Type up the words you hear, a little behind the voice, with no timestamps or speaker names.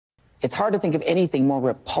It's hard to think of anything more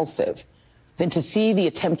repulsive than to see the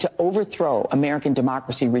attempt to overthrow American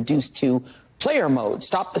democracy reduced to player mode,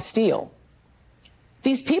 stop the steal.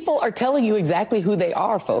 These people are telling you exactly who they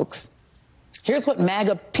are, folks. Here's what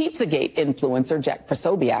MAGA Pizzagate influencer Jack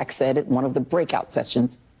Posobiec said at one of the breakout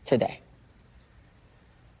sessions today.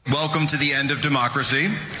 Welcome to the end of democracy.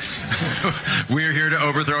 We're here to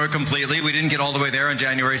overthrow it completely. We didn't get all the way there on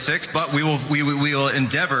January 6th, but we will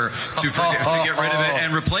endeavor to get rid of it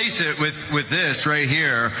and replace it with this right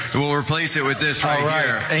here. We'll replace it with this right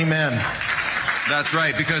here. Amen. That's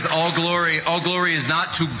right, because all glory is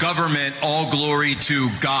not to government, all glory to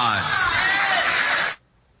God.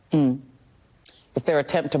 If their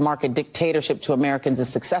attempt to market dictatorship to Americans is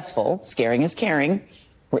successful, scaring is caring,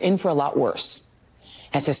 we're in for a lot worse.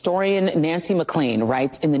 As historian Nancy McLean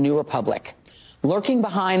writes in The New Republic, lurking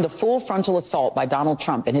behind the full frontal assault by Donald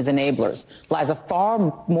Trump and his enablers lies a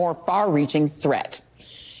far more far-reaching threat.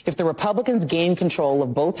 If the Republicans gain control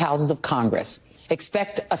of both houses of Congress,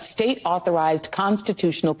 expect a state-authorized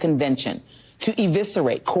constitutional convention to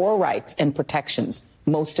eviscerate core rights and protections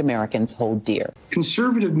most Americans hold dear.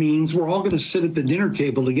 Conservative means we're all going to sit at the dinner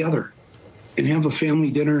table together and have a family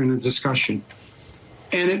dinner and a discussion.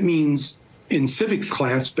 And it means in civics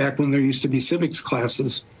class, back when there used to be civics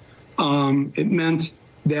classes, it meant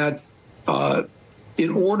that in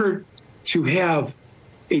order to have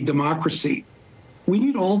a democracy, we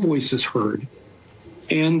need all voices heard.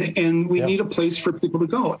 And we need a place for people to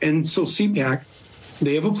go. And so CPAC,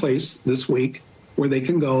 they have a place this week where they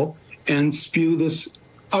can go and spew this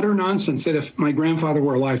utter nonsense that if my grandfather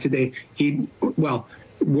were alive today,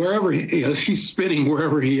 wherever he is, he's spitting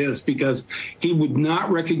wherever he is, because he would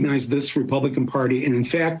not recognize this Republican Party. And in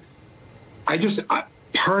fact,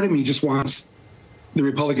 part of me just wants the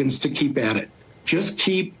Republicans to keep at it. Just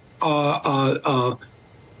keep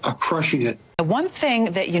crushing it. One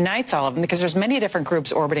thing that unites all of them, because there's many different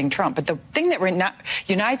groups orbiting Trump, but the thing that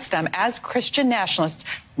unites them as Christian nationalists,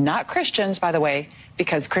 not Christians, by the way,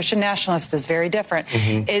 because Christian nationalists is very different,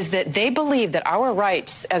 is that they believe that our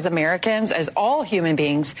rights as Americans, as all human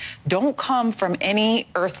beings, don't come from any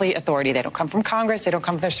earthly authority. They don't come from Congress. They don't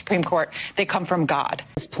come from the Supreme Court. They come from God.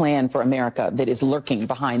 This plan for America that is lurking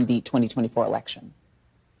behind the 2024 election.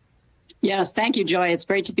 Yes, thank you, Joy. It's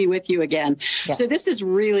great to be with you again. Yes. So this is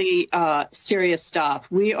really serious stuff.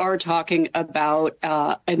 We are talking about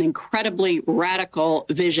an incredibly radical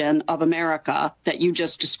vision of America that you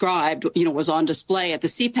just described, was on display at the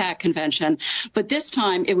CPAC convention. But this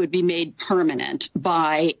time it would be made permanent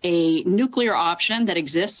by a nuclear option that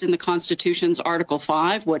exists in the Constitution's Article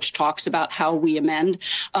 5, which talks about how we amend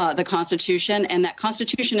the Constitution. And that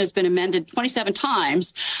Constitution has been amended 27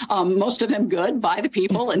 times, most of them good by the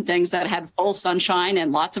people and things that had full sunshine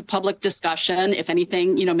and lots of public discussion. If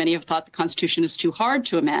anything, many have thought the Constitution is too hard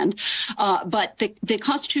to amend. But the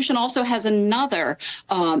Constitution also has another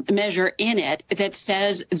measure in it that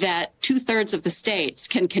says that 2/3 of the states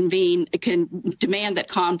can demand that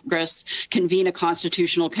Congress convene a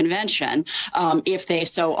constitutional convention if they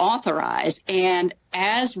so authorize. And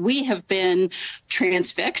as we have been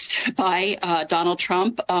transfixed by Donald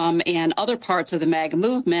Trump and other parts of the MAGA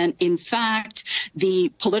movement, in fact,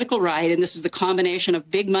 the political right, and this is the combination of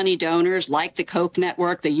big money donors like the Koch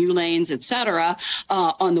network, the U-Lanes, et cetera,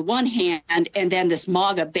 on the one hand, and then this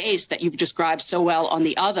MAGA base that you've described so well on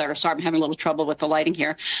the other. Sorry, I'm having a little trouble with the lighting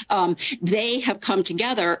here. They have come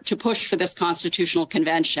together to push for this constitutional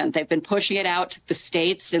convention. They've been pushing it out to the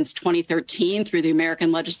states since 2013 through the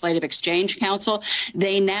American Legislative Exchange Council.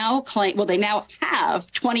 They now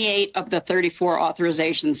have 28 of the 34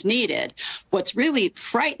 authorizations needed. What's really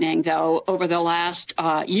frightening, though, over the last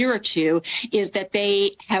year or two is that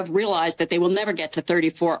they have realized that they will never get to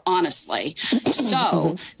 34, honestly.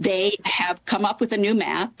 So they have come up with a new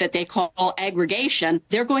math that they call aggregation.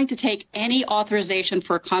 They're going to take any authorization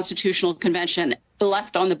for a constitutional convention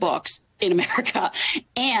left on the books in America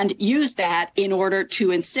and use that in order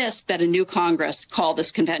to insist that a new Congress call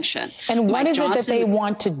this convention. And what is it that they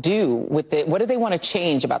want to do with it? What do they want to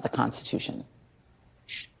change about the Constitution?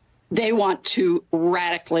 They want to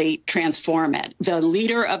radically transform it. The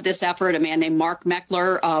leader of this effort, a man named Mark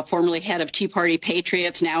Meckler, formerly head of Tea Party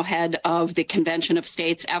Patriots, now head of the Convention of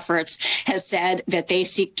States efforts, has said that they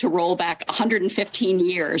seek to roll back 115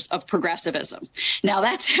 years of progressivism. Now,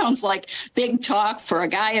 that sounds like big talk for a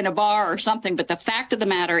guy in a bar or something, but the fact of the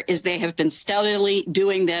matter is they have been steadily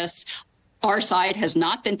doing this Our side has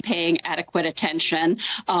not been paying adequate attention.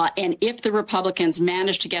 And if the Republicans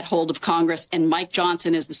manage to get hold of Congress, and Mike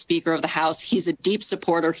Johnson is the Speaker of the House, he's a deep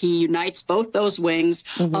supporter. He unites both those wings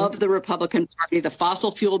of the Republican Party, the fossil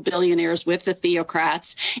fuel billionaires with the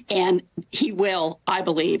theocrats. And he will, I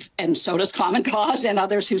believe, and so does Common Cause and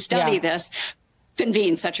others who study this,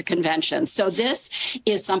 convene such a convention. So this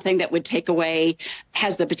is something that would take away,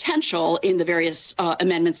 has the potential in the various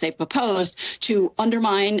amendments they've proposed to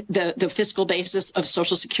undermine the fiscal basis of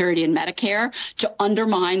Social Security and Medicare, to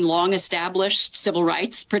undermine long established civil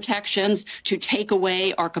rights protections, to take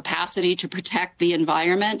away our capacity to protect the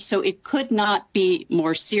environment. So it could not be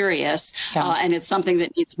more serious. And it's something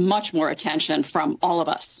that needs much more attention from all of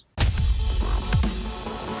us.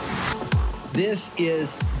 This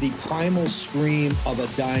is the primal scream of a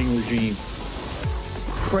dying regime.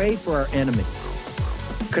 Pray for our enemies,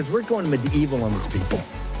 because we're going medieval on these people.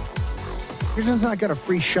 You're just not got a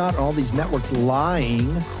free shot on all these networks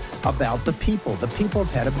lying about the people. The people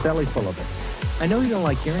have had a belly full of it. I know you don't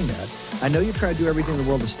like hearing that. I know you try to do everything in the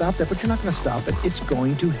world to stop that, but you're not going to stop it. It's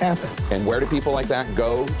going to happen. And where do people like that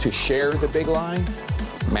go to share the big lie?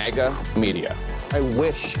 MAGA media. I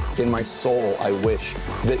wish, in my soul, I wish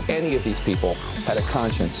that any of these people had a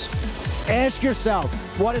conscience. Ask yourself,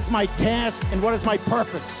 what is my task and what is my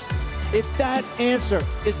purpose? If that answer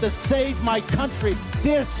is to save my country,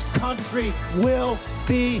 this country will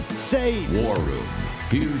be saved. War Room.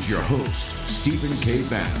 Here's your host, Stephen K.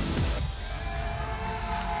 Bannon.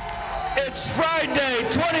 It's Friday,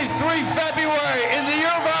 23 February, in the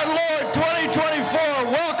year of our Lord,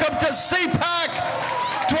 2024. Welcome to CPAC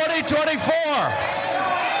 2024,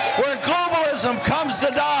 where globalism comes to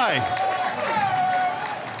die.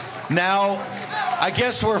 Now, I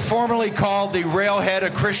guess we're formally called the railhead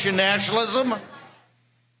of Christian nationalism.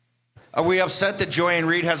 Are we upset that Joy-Ann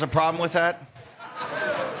Reid has a problem with that?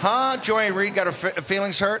 Huh? Joy-Ann Reid got her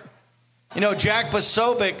feelings hurt? You know, Jack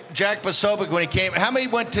Posobiec, when he came, how many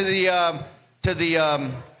went to the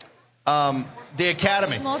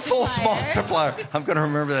Academy? Force Multiplier. I'm going to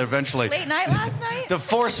remember that eventually. Late night last night? The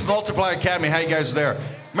Force Multiplier Academy. How you guys were there?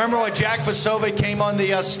 Remember when Jack Posobiec came on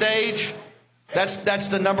the stage? That's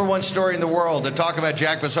the number one story in the world. They're talking about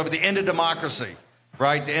Jack Posobiec, the end of democracy,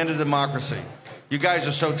 right? The end of democracy. You guys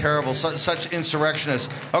are so terrible, such insurrectionists.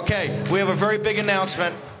 Okay, we have a very big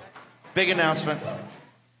announcement. Big announcement.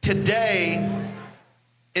 Today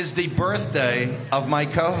is the birthday of my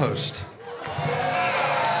co-host.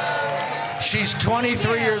 She's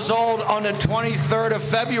 23 years old on the 23rd of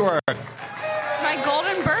February. It's my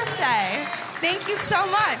golden birthday. Thank you so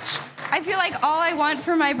much. I feel like all I want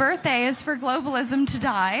for my birthday is for globalism to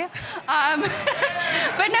die.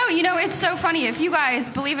 But no, you know, it's so funny. If you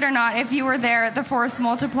guys, believe it or not, if you were there at the Force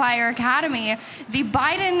Multiplier Academy, the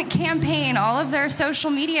Biden campaign, all of their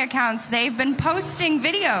social media accounts, they've been posting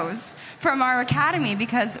videos from our academy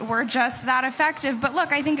because we're just that effective. But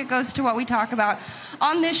look, I think it goes to what we talk about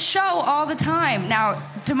on this show all the time. Now,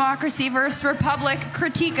 democracy versus republic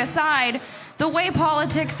critique aside, the way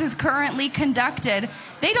politics is currently conducted,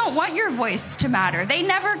 they don't want your voice to matter. They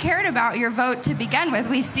never cared about your vote to begin with.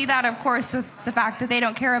 We see that, of course, with the fact that they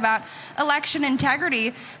don't care about election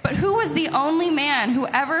integrity. But who was the only man who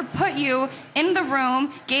ever put you in the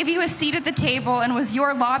room, gave you a seat at the table, and was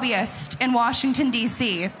your lobbyist in Washington,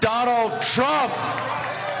 D.C.? Donald Trump.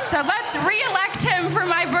 So let's re-elect him for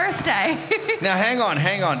my birthday. Now, hang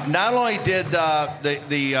on. Not only did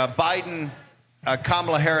the Biden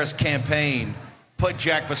Kamala Harris campaign put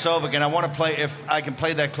Jack Posobiec, and I want to play, if I can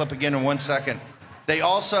play that clip again in 1 second. They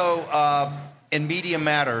also, in Media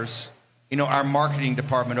Matters, you know, our marketing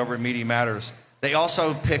department over at Media Matters, they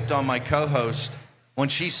also picked on my co-host when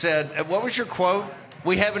she said, what was your quote?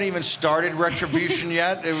 We haven't even started retribution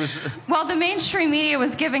yet. It was. Well, the mainstream media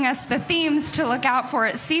was giving us the themes to look out for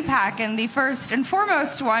at CPAC, and the first and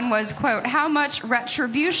foremost one was, quote, how much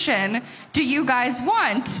retribution do you guys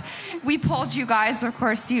want? We polled you guys. Of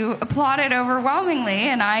course, you applauded overwhelmingly,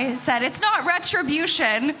 and I said, it's not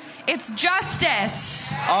retribution, it's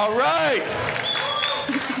justice. All right.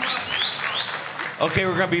 Okay,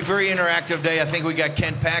 we're going to be a very interactive day. I think we got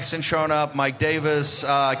Ken Paxton showing up, Mike Davis,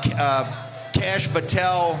 Kash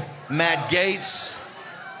Patel, Matt Gaetz,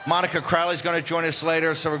 Monica Crowley's going to join us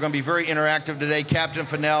later, so we're going to be very interactive today. Captain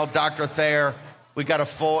Fennell, Dr. Thayer. We got a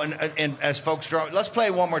full, and as folks draw, let's play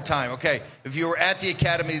it one more time, okay? If you were at the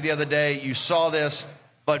Academy the other day, you saw this,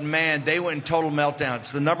 but man, they went in total meltdown.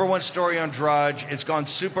 It's the number one story on Drudge. It's gone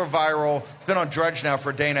super viral. It's been on Drudge now for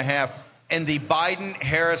a day and a half. And the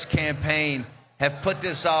Biden-Harris campaign have put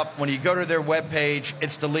this up. When you go to their webpage,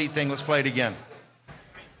 it's the lead thing. Let's play it again.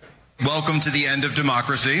 Welcome to the end of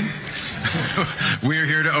democracy. We're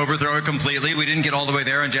here to overthrow it completely. We didn't get all the way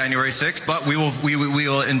there on January 6th, but we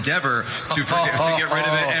will endeavor to get rid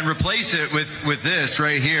of it and replace it with this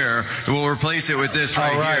right here. We'll replace it with this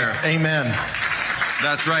right here. Amen.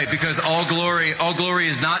 That's right, because all glory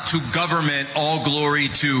is not to government, all glory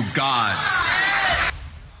to God.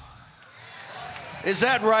 Is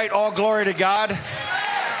that right? All glory to God?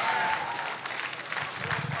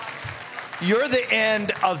 You're the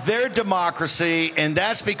end of their democracy, and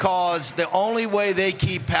that's because the only way they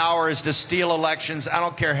keep power is to steal elections. I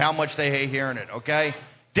don't care how much they hate hearing it, okay?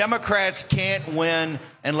 Democrats can't win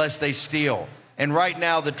unless they steal. And right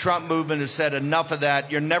now, the Trump movement has said enough of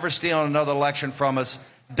that. You're never stealing another election from us.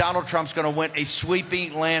 Donald Trump's going to win a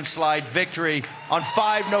sweeping landslide victory on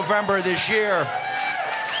 5 November this year.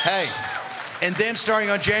 Hey, and then starting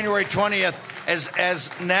on January 20th, as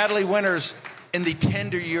Natalie Winters, in the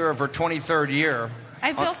tender year of her 23rd year.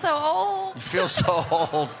 I feel so old. You feel so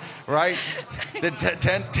old, right? The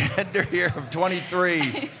tender year of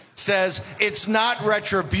 23 says it's not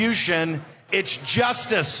retribution, it's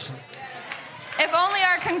justice. If only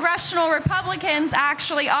our congressional Republicans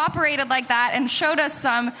actually operated like that and showed us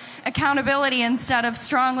some accountability instead of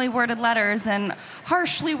strongly worded letters and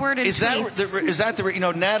harshly worded tweets. Is that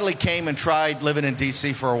the Natalie came and tried living in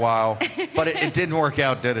D.C. for a while, but it didn't work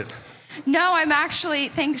out, did it? No, I'm actually,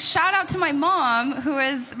 shout out to my mom, who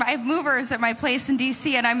is, I have movers at my place in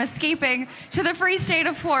D.C., and I'm escaping to the free state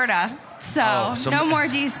of Florida. So no more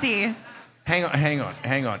D.C. Hang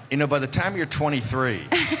on. By the time you're 23,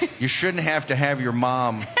 you shouldn't have to have your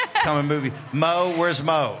mom come and move you. Mo, where's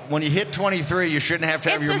Mo? When you hit 23, you shouldn't have to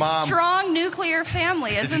have your mom. It's a strong nuclear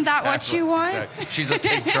family. Isn't that what you want? Exactly. She's a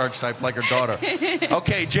take charge type like her daughter.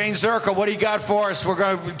 Okay, Jane Zerka, what do you got for us? We're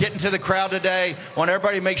going to get into the crowd today. I want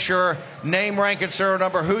everybody to make sure, name, rank, and serial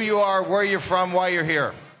number, who you are, where you're from, why you're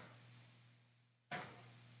here.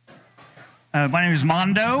 My name is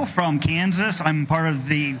Mondo from Kansas. I'm part of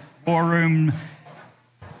the War Room.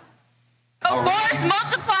 Force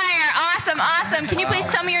multiplier. Awesome. Can you please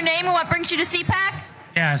tell me your name and what brings you to CPAC?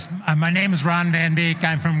 Yes, my name is Ron Van Beek.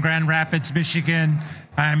 I'm from Grand Rapids, Michigan.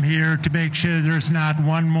 I'm here to make sure there's not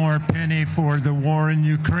one more penny for the war in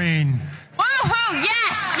Ukraine. Woohoo!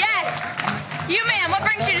 Yes. You, ma'am, what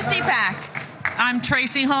brings you to CPAC? I'm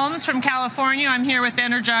Tracy Holmes from California. I'm here with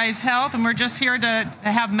Energize Health, and we're just here to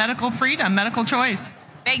have medical freedom, medical choice.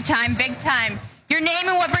 Big time. Your name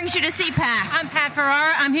and what brings you to CPAC? I'm Pat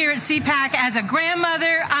Farrar. I'm here at CPAC as a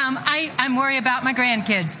grandmother. I'm worried about my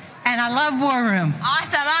grandkids, and I love War Room.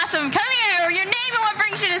 Awesome. Come here. Your name and what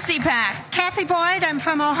brings you to CPAC? Kathy Boyd. I'm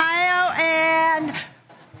from Ohio, and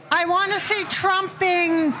I want to see Trump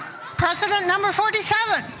being president number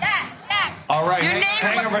 47. Yes. All right.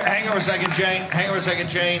 Hang over a second,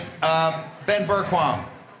 Jane. Ben Berquam.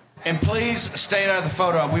 And please stay out of the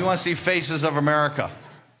photo. We want to see faces of America.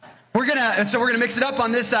 We're gonna mix it up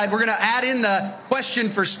on this side. We're gonna add in the question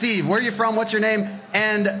for Steve. Where are you from? What's your name?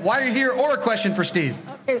 And why are you here? Or a question for Steve.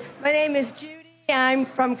 Okay, my name is Judy. I'm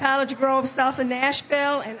from College Grove, south of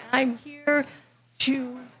Nashville, and I'm here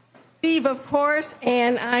to Steve, of course,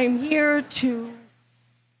 and I'm here to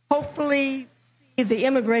hopefully see the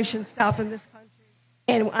immigration stop in this country.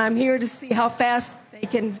 And I'm here to see how fast they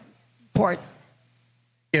can deport.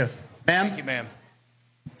 Thank you. Ma'am? Thank you, ma'am.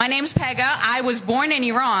 My name's Pega. I was born in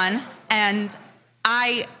Iran, and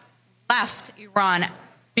I left Iran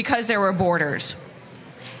because there were borders.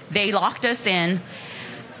 They locked us in.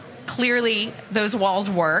 Clearly, those walls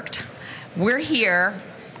worked. We're here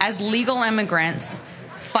as legal immigrants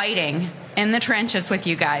fighting in the trenches with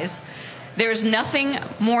you guys. There's nothing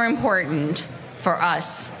more important for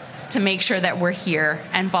us to make sure that we're here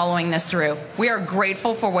and following this through. We are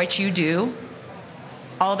grateful for what you do.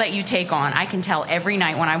 All that you take on. I can tell every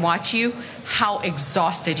night when I watch you how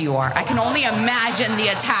exhausted you are. I can only imagine the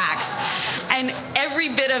attacks. And every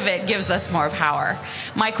bit of it gives us more power.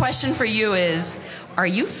 My question for you is, are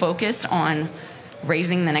you focused on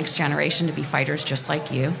raising the next generation to be fighters just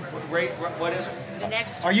like you? What is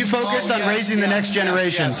it? Are you focused on raising the next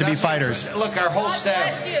generation to be fighters? Look, our whole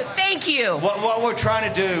staff. Thank you. What we're trying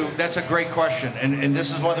to do, that's a great question. And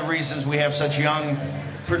this is one of the reasons we have such young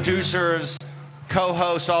producers,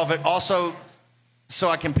 co-hosts, all of it. Also, so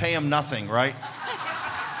I can pay them nothing, right?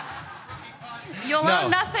 You'll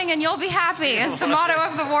own nothing and you'll be happy is the motto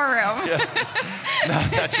of the War Room. Yes. No,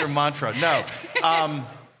 that's your mantra. No.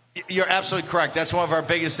 You're absolutely correct. That's one of our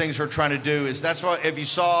biggest things we're trying to do. That's why, if you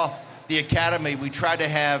saw the Academy, we tried to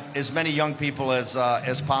have as many young people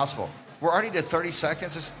as possible. We're already to 30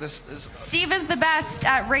 seconds. Steve is the best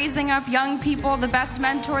at raising up young people, the best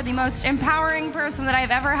mentor, the most empowering person that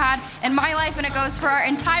I've ever had in my life, and it goes for our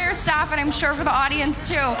entire staff, and I'm sure for the audience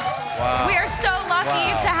too. Wow. We are so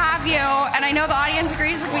lucky to have you, and I know the audience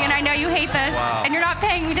agrees with me, and I know you hate this, and you're not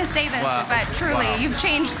paying me to say this, but truly, you've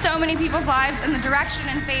changed so many people's lives and the direction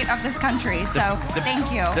and fate of this country, so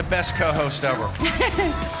thank you. The best co-host ever.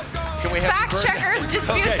 Can we have fact checkers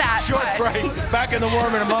dispute that. Short break. Back in the War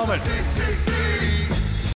Room in a moment.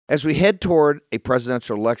 As we head toward a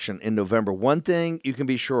presidential election in November, one thing you can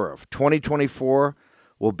be sure of, 2024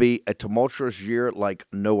 will be a tumultuous year like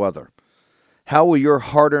no other. How will your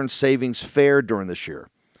hard-earned savings fare during this year?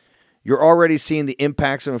 You're already seeing the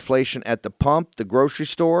impacts of inflation at the pump, the grocery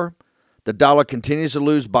store. The dollar continues to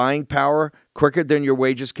lose buying power quicker than your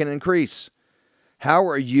wages can increase. How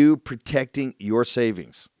are you protecting your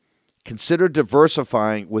savings? Consider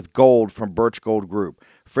diversifying with gold from Birch Gold Group.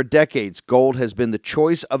 For decades, gold has been the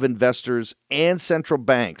choice of investors and central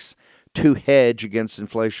banks to hedge against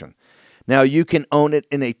inflation. Now you can own it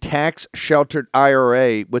in a tax-sheltered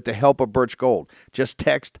IRA with the help of Birch Gold. Just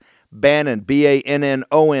text Bannon,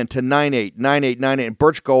 B-A-N-N-O-N, to 989898, and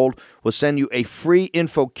Birch Gold will send you a free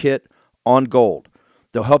info kit on gold.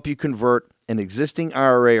 They'll help you convert an existing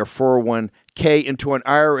IRA or 401k into an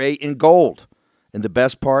IRA in gold. And the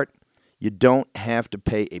best part, you don't have to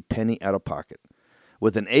pay a penny out of pocket.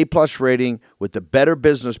 With an A-plus rating, with the Better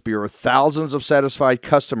Business Bureau, thousands of satisfied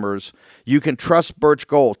customers, you can trust Birch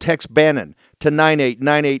Gold. Text Bannon to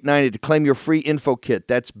 989898 to claim your free info kit.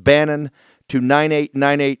 That's Bannon to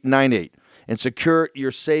 989898. And secure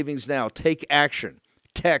your savings now. Take action.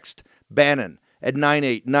 Text Bannon at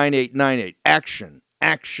 989898. Action,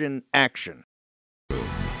 action, action.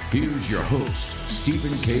 Here's your host,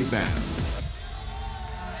 Stephen K. Bannon.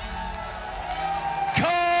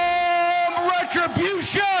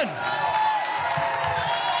 Retribution!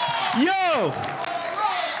 Yo!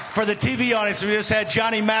 For the TV audience, we just had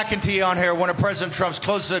Johnny McEntee on here, one of President Trump's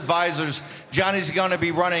closest advisors. Johnny's going to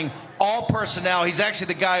be running all personnel. He's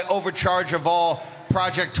actually the guy overcharge of all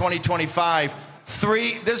Project 2025.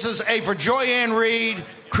 This is A for Joy-Ann Reid,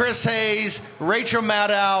 Chris Hayes, Rachel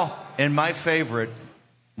Maddow, and my favorite,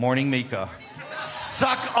 Morning Mika.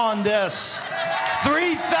 Suck on this.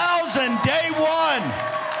 3,000 day one.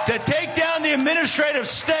 To take down the administrative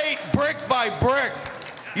state brick by brick.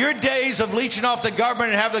 Your days of leeching off the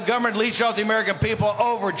government and have the government leech off the American people are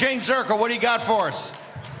over. Jane Zirkle, what do you got for us?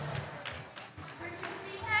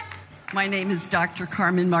 My name is Dr.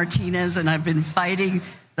 Carmen Martinez, and I've been fighting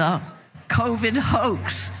the COVID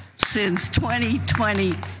hoax since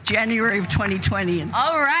 2020, January of 2020.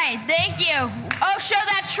 All right, thank you. Oh, show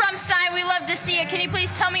that Trump sign. We love to see it. Can you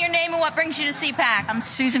please tell me your name and what brings you to CPAC? I'm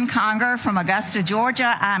Susan Conger from Augusta,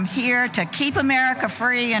 Georgia. I'm here to keep America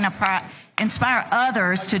free and inspire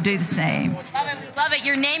others to do the same. Love it. We love it.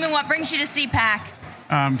 Your name and what brings you to CPAC?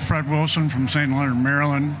 I'm Fred Wilson from St. Leonard,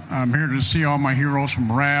 Maryland. I'm here to see all my heroes from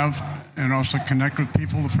RAV and also connect with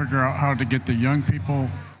people to figure out how to get the young people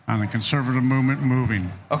on the conservative movement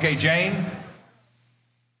moving. Okay, Jane?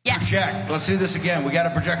 Yes. Project. Let's do this again. We got to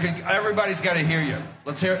project. Everybody's got to hear you.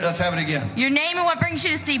 Let's have it again. Your name and what brings you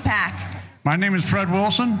to CPAC? My name is Fred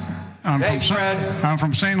Wilson. Fred. I'm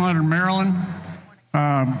from St. Leonard, Maryland.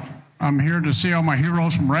 I'm here to see all my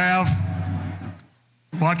heroes from RAV.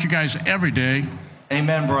 Watch you guys every day.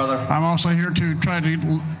 Amen, brother. I'm also here to try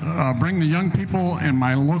to bring the young people in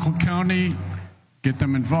my local county, get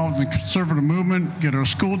them involved in the conservative movement, get our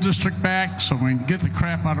school district back so we can get the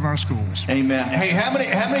crap out of our schools. Amen. Hey, how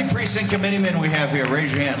many precinct committeemen we have here?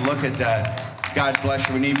 Raise your hand. Look at that. God bless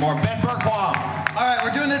you. We need more. Ben Berquam. All right,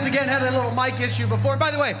 we're doing this again. Had a little mic issue before. By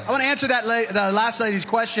the way, I want to answer the last lady's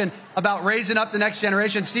question about raising up the next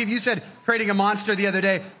generation. Steve, you said creating a monster the other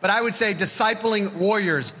day, but I would say discipling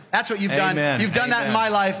warriors. That's what you've done. You've done that in my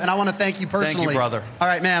life, and I want to thank you personally. Thank you, brother. All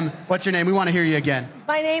right, ma'am, what's your name? We want to hear you again.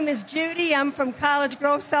 My name is Judy. I'm from College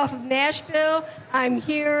Grove, south of Nashville. I'm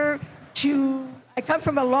here I come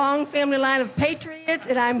from a long family line of patriots,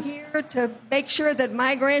 and I'm here to make sure that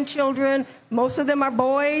my grandchildren, most of them are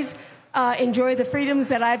boys, enjoy the freedoms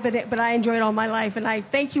that I enjoyed all my life. And I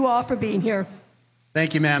thank you all for being here.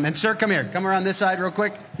 Thank you, ma'am. And sir, come here. Come around this side real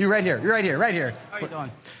quick. You right here. You're right here. Right here. How you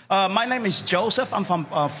doing? My name is Joseph. I'm from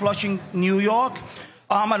Flushing, New York.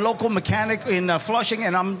 I'm a local mechanic in Flushing,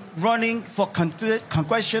 and I'm running for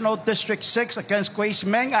Congressional District 6 against Grace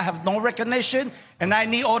Meng. I have no recognition, and I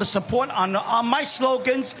need all the support on my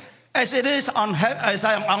slogans, as it is as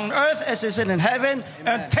I am on earth, as it is in heaven,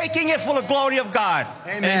 and taking it for the glory of God.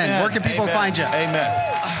 Amen. Where can people find you?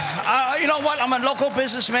 Amen. You know what? I'm a local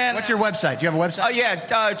businessman. What's your website? Do you have a website?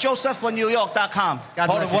 JosephForNewYork.com.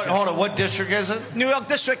 Hold on. What district is it? New York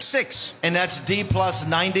District 6. And that's D plus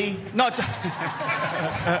 90? No.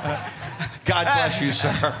 God bless you,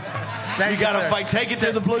 sir. You got to fight. Take it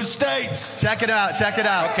to the blue states. Check it out.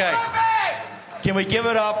 Okay. Can we give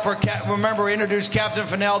it up for, remember, we introduced Captain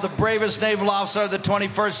Fennell, the bravest naval officer of the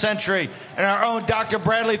 21st century, and our own Dr.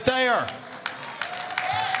 Bradley Thayer.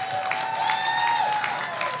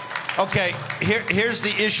 Okay, here's the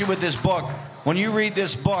issue with this book. When you read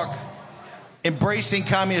this book, Embracing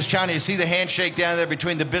Communist China, you see the handshake down there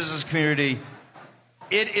between the business community.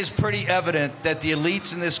 It is pretty evident that the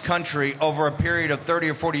elites in this country, over a period of 30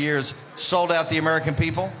 or 40 years, sold out the American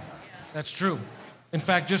people. That's true. In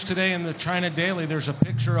fact, just today in the China Daily, there's a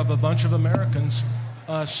picture of a bunch of Americans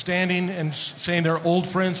standing and saying they're old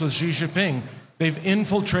friends with Xi Jinping. They've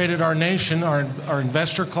infiltrated our nation, our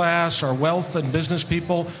investor class, our wealth and business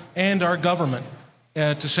people, and our government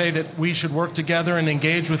to say that we should work together and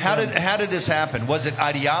engage with them. How did this happen? Was it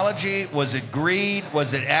ideology? Was it greed?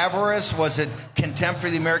 Was it avarice? Was it contempt for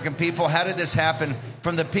the American people? How did this happen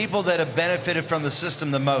from the people that have benefited from the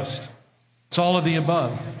system the most? It's all of the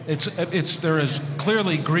above. There is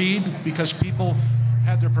clearly greed because people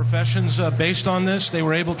had their professions based on this. They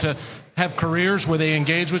were able to have careers where they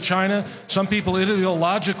engage with China. Some people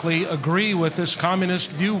ideologically agree with this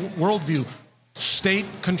communist worldview, state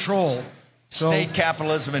control. State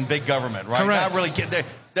capitalism and big government, right? Correct. Not really.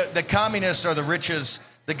 The communists are the richest.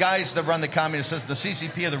 The guys that run the communist system, the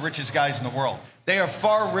CCP, are the richest guys in the world. They are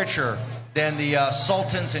far richer than the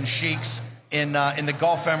sultans and sheiks in the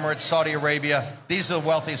Gulf Emirates, Saudi Arabia. These are the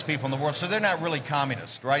wealthiest people in the world, so they're not really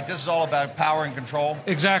communist, right? This is all about power and control.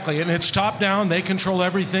 Exactly, and it's top down. They control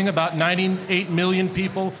everything. About 98 million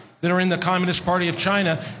people that are in the Communist Party of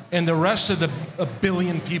China, and the rest of the 1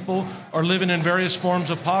 billion people are living in various forms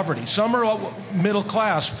of poverty. Some are middle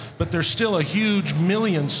class, but there's still a huge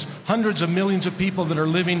millions, hundreds of millions of people that are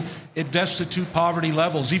living at destitute poverty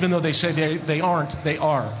levels, even though they say they aren't, they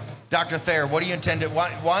are. Dr. Thayer, what do you intend to,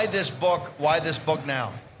 why this book? Why this book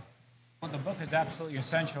now? Well, the book is absolutely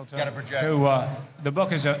essential to the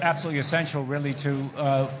book is absolutely essential, really,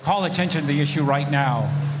 to call attention to the issue right now.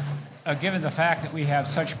 Given the fact that we have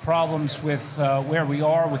such problems with where we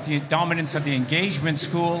are with the dominance of the engagement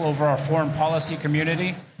school over our foreign policy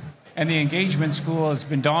community, and the engagement school has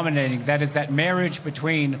been dominating. That is that marriage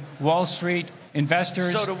between Wall Street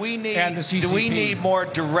investors and the CCP. Do we need more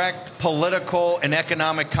direct political and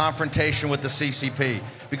economic confrontation with the CCP?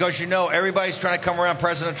 Because, you know, everybody's trying to come around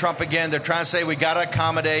President Trump again. They're trying to say we got to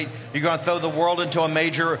accommodate. You're going to throw the world into a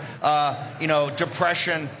major,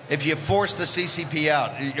 depression if you force the CCP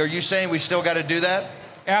out. Are you saying we still got to do that?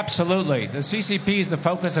 Absolutely. The CCP is the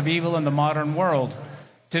focus of evil in the modern world.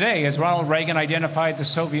 Today, as Ronald Reagan identified the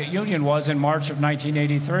Soviet Union was in March of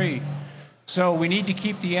 1983. So we need to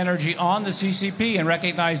keep the energy on the CCP and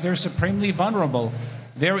recognize they're supremely vulnerable.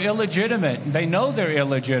 They're illegitimate. They know they're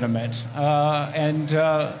illegitimate. And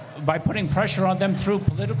by putting pressure on them through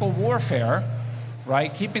political warfare,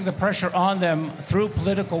 right, keeping the pressure on them through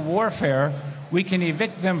political warfare, we can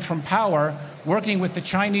evict them from power, working with the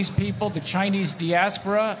Chinese people, the Chinese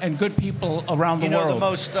diaspora, and good people around the world.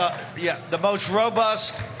 The most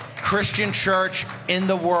robust Christian church in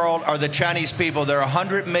the world are the Chinese people. There are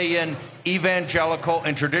 100 million evangelical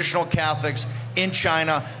and traditional Catholics in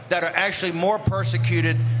China that are actually more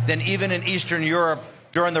persecuted than even in Eastern Europe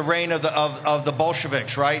during the reign of the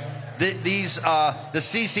Bolsheviks, right? The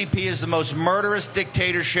CCP is the most murderous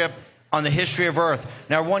dictatorship on the history of Earth.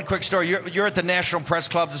 Now, one quick story. You're at the National Press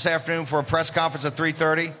Club this afternoon for a press conference at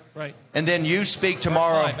 3:30? Right. And then you speak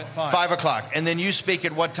tomorrow at 5 o'clock. And then you speak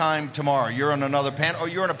at what time tomorrow? You're on another panel? Or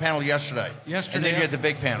you were on a panel yesterday? Yesterday. And then you're at the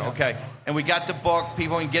big panel. Okay. And we got the book.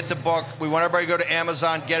 People can get the book. We want everybody to go to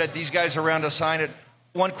Amazon, get it. These guys are around to sign it.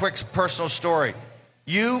 One quick personal story.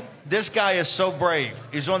 This guy is so brave.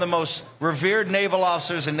 He's one of the most revered naval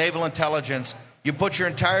officers in naval intelligence. You put your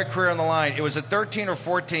entire career on the line. It was at 13 or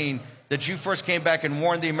 14 that you first came back and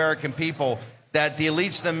warned the American people that the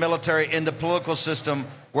elites in the military and the political system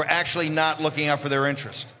were actually not looking out for their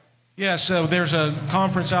interest. Yeah, so there's a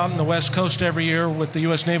conference out in the West Coast every year with the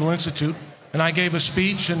U.S. Naval Institute, and I gave a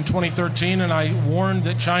speech in 2013, and I warned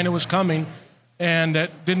that China was coming, and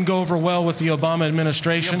that didn't go over well with the Obama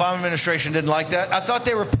administration. The Obama administration didn't like that? I thought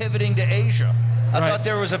they were pivoting to Asia. I thought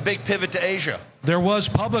there was a big pivot to Asia. There was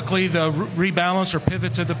publicly the rebalance or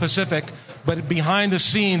pivot to the Pacific, but behind the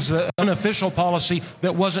scenes, the unofficial policy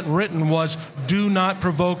that wasn't written was do not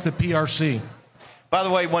provoke the PRC. By the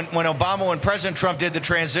way, when President Trump did the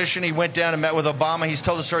transition, he went down and met with Obama. He's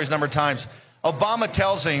told the stories a number of times. Obama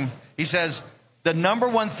tells him, he says, The number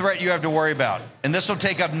one threat you have to worry about, and this will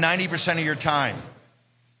take up 90% of your time,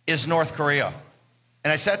 is North Korea.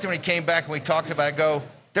 And I said to him when he came back and we talked about it, I go,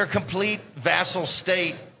 they're complete vassal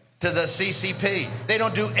state to the CCP. They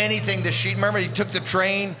don't do anything to Xi. Remember, he took the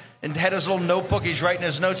train and had his little notebook. He's writing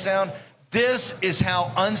his notes down. This is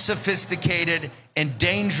how unsophisticated and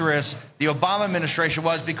dangerous the Obama administration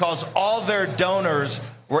was, because all their donors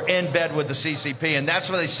were in bed with the CCP. And that's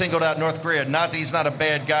why they singled out North Korea. Not that he's not a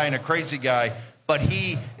bad guy and a crazy guy, but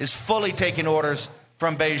he is fully taking orders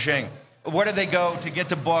from Beijing. Where do they go to get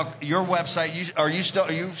the book? Your website. Are you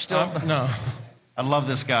still? No. I love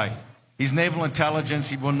this guy. He's naval intelligence.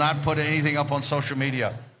 He will not put anything up on social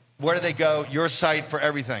media. Where do they go? Your site for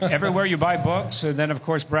everything. Everywhere you buy books. And then, of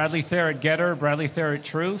course, Bradley Thayer at Getter, Bradley Thayer at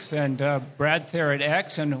Truth, and Brad Thayer at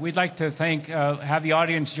X. And we'd like to have the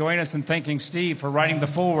audience join us in thanking Steve for writing the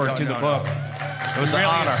foreword to the book. It was an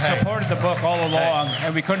really honor. Supported the book all along,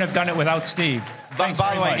 and we couldn't have done it without Steve. By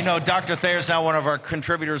the way, Dr. Thayer's now one of our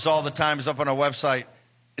contributors all the time. He's up on our website.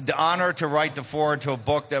 The honor to write the foreword to a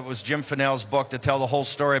book that was Jim Fennell's book, to tell the whole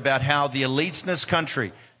story about how the elites in this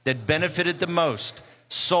country that benefited the most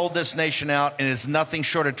sold this nation out, and is nothing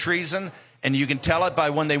short of treason. And you can tell it by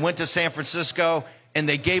when they went to San Francisco and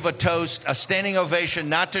they gave a toast, a standing ovation,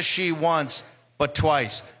 not to Xi once, but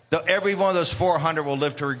twice. Every one of those 400 will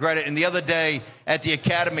live to regret it. And the other day at the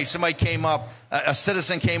Academy, somebody came up, a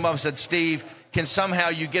citizen came up and said, Steve, can somehow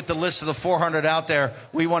you get the list of the 400 out there?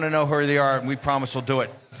 We want to know who they are, and we promise we'll do it.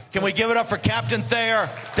 Can we give it up for Captain Thayer,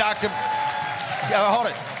 Dr.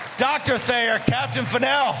 Thayer, Captain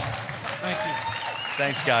Fennell. Thank you.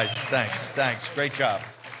 Thanks, guys. Thanks. Great job.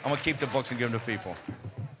 I'm going to keep the books and give them to people.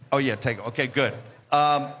 Oh, yeah, take them. Okay, good.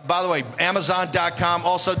 By the way, Amazon.com.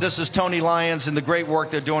 Also, this is Tony Lyons and the great work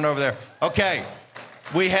they're doing over there. Okay,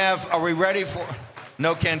 are we ready for,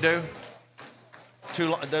 no can do?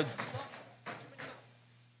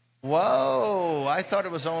 Whoa, I thought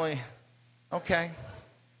it was only, okay.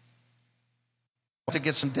 To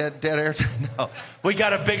get some dead air? No. We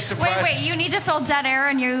got a big surprise. Wait, you need to fill dead air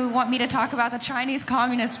and you want me to talk about the Chinese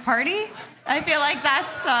Communist Party? I feel like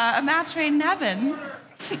that's a match made in heaven.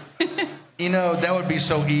 That would be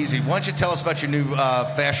so easy. Why don't you tell us about your new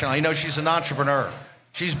fashion line? She's an entrepreneur.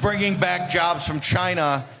 She's bringing back jobs from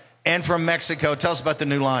China and from Mexico. Tell us about the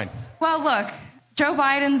new line. Well, look, Joe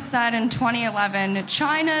Biden said in 2011,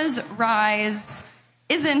 China's rise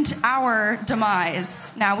isn't our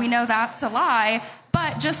demise. Now, we know that's a lie,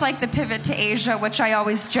 but just like the pivot to Asia, which I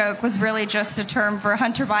always joke was really just a term for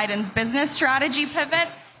Hunter Biden's business strategy pivot,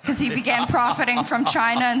 because he began profiting from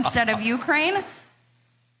China instead of Ukraine,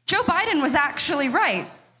 Joe Biden was actually right.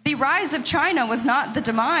 The rise of China was not the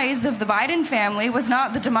demise of the Biden family, was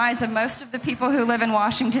not the demise of most of the people who live in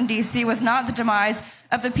Washington, D.C., was not the demise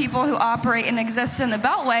of the people who operate and exist in the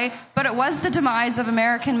Beltway, but it was the demise of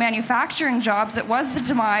American manufacturing jobs. It was the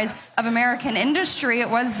demise of American industry. It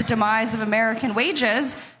was the demise of American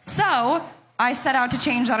wages. So I set out to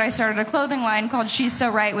change that. I started a clothing line called She's So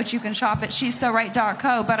Right, which you can shop at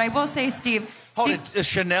she'ssoright.co. But I will say, Steve, hold it.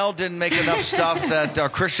 Chanel didn't make enough stuff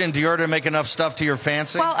that Christian Dior didn't make enough stuff to your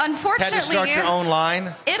fancy? Well, unfortunately, had to start your own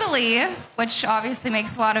line? Italy, which obviously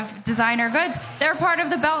makes a lot of designer goods, they're part of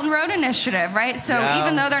the Belt and Road Initiative, right? So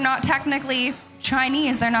even though they're not technically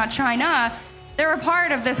Chinese, they're not China, they're a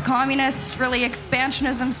part of this communist, really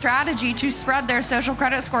expansionism strategy to spread their social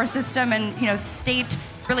credit score system and, state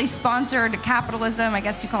really sponsored capitalism, I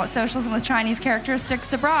guess you call it socialism, with Chinese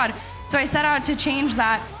characteristics abroad. So I set out to change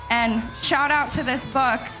that, and shout out to this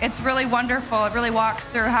book. It's really wonderful. It really walks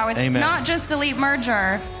through how it's not just elite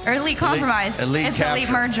merger or elite compromise. It's capture. Elite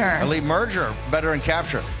merger. Elite merger, better than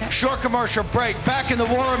capture. Yeah. Short commercial break. Back in the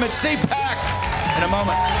war room at CPAC in a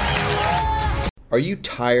moment. Are you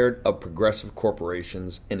tired of progressive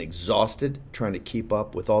corporations and exhausted trying to keep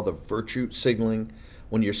up with all the virtue signaling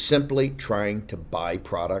when you're simply trying to buy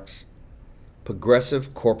products?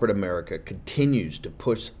 Progressive corporate America continues to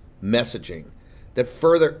push messaging that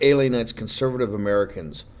further alienates conservative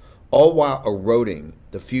Americans, all while eroding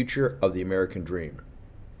the future of the American dream.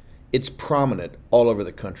 It's prominent all over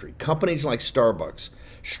the country. Companies like Starbucks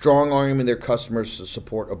strong-arming their customers to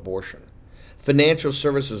support abortion. Financial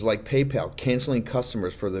services like PayPal canceling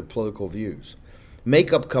customers for their political views.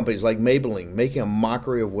 Makeup companies like Maybelline making a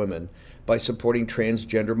mockery of women by supporting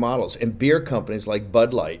transgender models. And beer companies like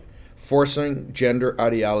Bud Light forcing gender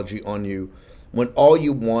ideology on you when all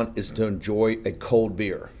you want is to enjoy a cold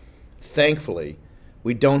beer. Thankfully,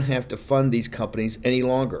 we don't have to fund these companies any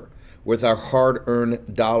longer with our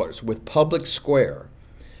hard-earned dollars. With Public Square,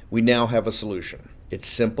 we now have a solution. It's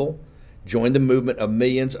simple. Join the movement of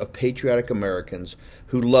millions of patriotic Americans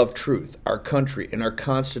who love truth, our country, and our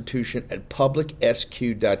Constitution at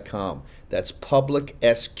publicsq.com. That's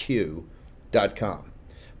publicsq.com.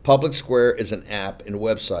 Public Square is an app and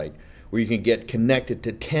website where you can get connected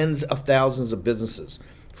to tens of thousands of businesses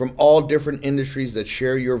from all different industries that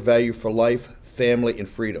share your value for life, family, and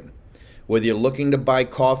freedom. Whether you're looking to buy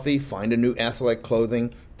coffee, find a new athletic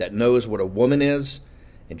clothing that knows what a woman is,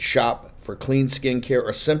 and shop for clean skincare,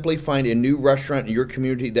 or simply find a new restaurant in your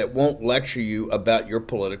community that won't lecture you about your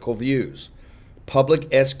political views,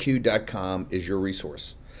 publicsq.com is your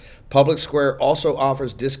resource. Public Square also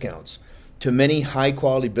offers discounts to many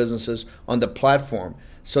high-quality businesses on the platform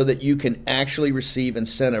so that you can actually receive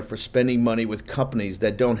incentive for spending money with companies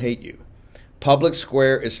that don't hate you. Public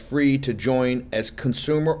Square is free to join as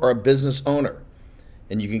consumer or a business owner,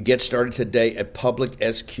 and you can get started today at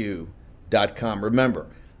publicsq.com. Remember,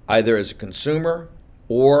 either as a consumer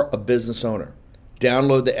or a business owner.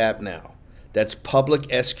 Download the app now. That's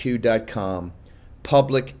publicsq.com,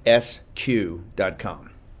 publicsq.com.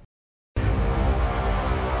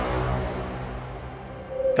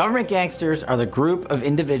 Government gangsters are the group of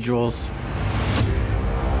individuals,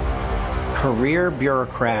 career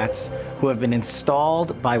bureaucrats, who have been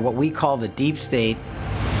installed by what we call the deep state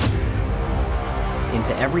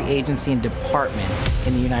into every agency and department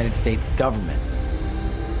in the United States government.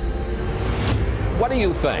 What do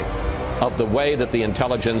you think of the way that the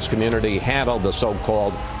intelligence community handled the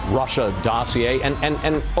so-called Russia dossier?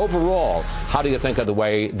 And overall, how do you think of the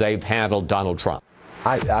way they've handled Donald Trump?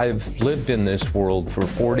 I've lived in this world for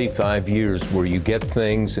 45 years where you get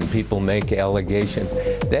things and people make allegations.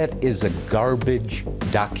 That is a garbage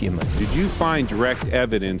document. Did you find direct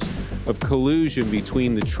evidence of collusion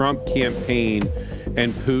between the Trump campaign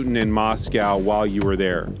and Putin in Moscow while you were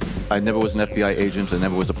there? I never was an FBI agent. I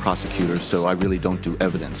never was a prosecutor, so I really don't do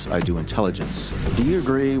evidence. I do intelligence. Do you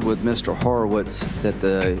agree with Mr. Horowitz that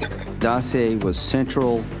the dossier was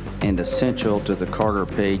central and essential to the Carter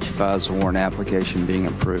Page FISA warrant application being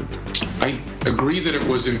approved? I agree that it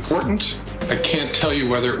was important. I can't tell you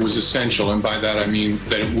whether it was essential, and by that I mean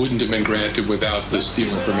that it wouldn't have been granted without the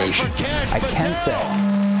Steele information. I can say.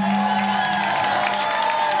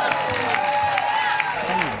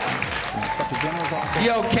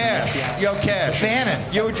 Yo, Cash. Bannon.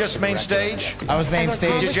 You were just main stage? I was main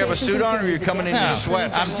stage. Did you have a suit on, or were you coming in your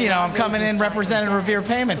sweats? I'm coming in representing Revere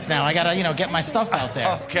Payments now. I gotta, get my stuff out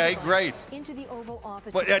there. Okay, great.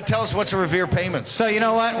 Tell us what's a Revere Payments. So you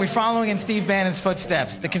know what? We're following in Steve Bannon's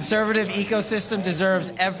footsteps. The conservative ecosystem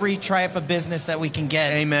deserves every type of business that we can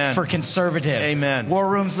get. Amen. For conservatives. Amen. War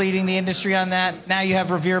Room's leading the industry on that. Now you have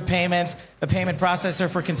Revere Payments. The payment processor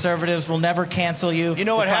for conservatives will never cancel you. You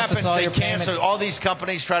know what happens? All they your cancel. payments. All these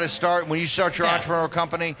companies try to start. When you start your entrepreneurial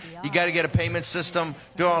company, you got to get a payment system,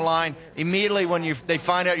 do it online. Immediately when they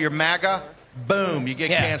find out you're MAGA, boom, you get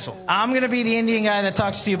canceled. I'm going to be the Indian guy that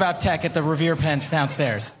talks to you about tech at the Revere Pen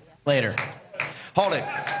downstairs later. Hold it.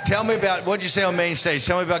 Tell me about, what'd you say on main stage?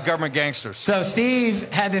 Tell me about government gangsters. So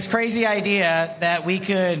Steve had this crazy idea that we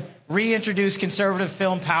could reintroduce conservative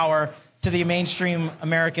film power to the mainstream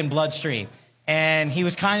American bloodstream. And he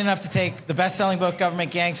was kind enough to take the best-selling book,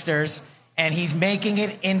 Government Gangsters, and he's making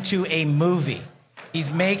it into a movie.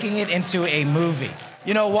 He's making it into a movie.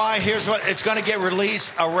 You know why? Here's what, it's going to get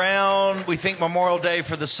released around, we think, Memorial Day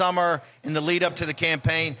for the summer in the lead up to the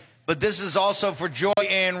campaign. But this is also for Joy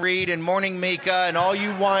Ann Reid and Morning Mika and all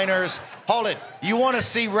you whiners. Hold it. You want to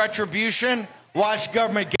see retribution? Watch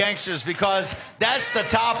Government Gangsters, because that's the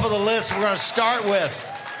top of the list we're going to start with.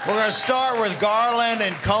 We're going to start with Garland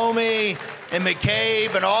and Comey and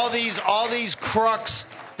McCabe and all these crooks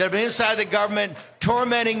that have been inside the government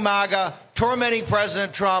tormenting MAGA, tormenting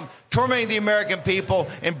President Trump, tormenting the American people,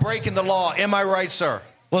 and breaking the law. Am I right, sir?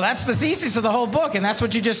 Well, that's the thesis of the whole book, and that's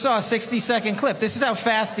what you just saw, a 60-second clip. This is how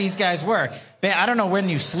fast these guys work. I don't know when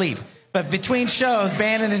you sleep, but between shows,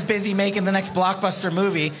 Bannon is busy making the next blockbuster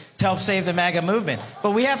movie to help save the MAGA movement.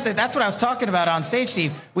 But we have to, that's what I was talking about on stage,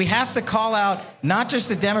 Steve. We have to call out not just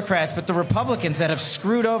the Democrats, but the Republicans that have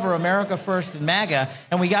screwed over America First and MAGA,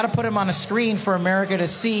 and we got to put them on a screen for America to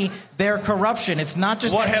see their corruption. It's not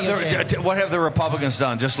just what have the Republicans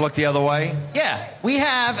done? Just look the other way? Yeah. We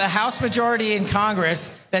have a House majority in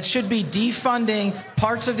Congress that should be defunding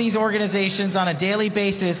parts of these organizations on a daily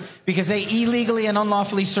basis because they illegally and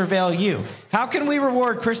unlawfully surveil you. How can we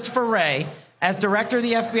reward Christopher Wray as director of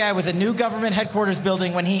the FBI with a new government headquarters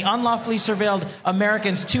building when he unlawfully surveilled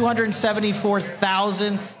Americans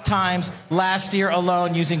 274,000 times last year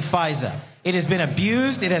alone using FISA? It has been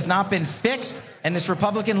abused. It has not been fixed. And this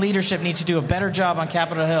Republican leadership needs to do a better job on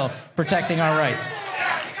Capitol Hill protecting our rights.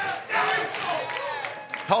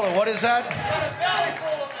 Hold on, what is that?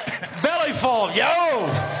 Belly full, yo!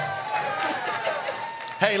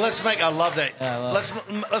 Hey, I love that.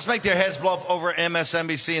 Let's make their heads blow up over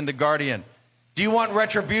MSNBC and The Guardian. Do you want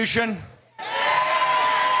retribution?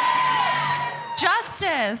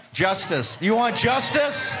 Justice. You want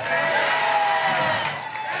justice?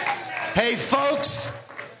 Hey, folks,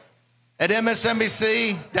 at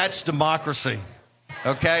MSNBC, that's democracy,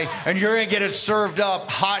 okay? And you're going to get it served up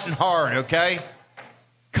hot and hard, okay?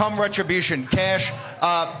 Come retribution. Cash,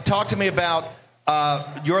 talk to me about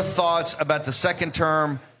your thoughts about the second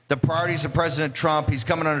term, the priorities of President Trump. He's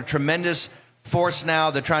coming under tremendous force now.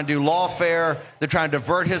 They're trying to do lawfare. They're trying to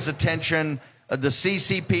divert his attention. The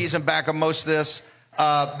CCP's in back of most of this.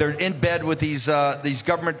 They're in bed with these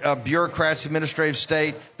government bureaucrats, administrative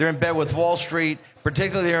state. They're in bed with Wall Street.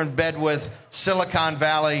 Particularly, they're in bed with Silicon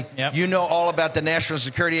Valley. Yep. You know all about the national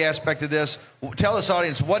security aspect of this. Tell this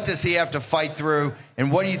audience, what does he have to fight through,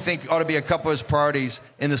 and what do you think ought to be a couple of his priorities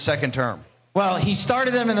in the second term? Well, he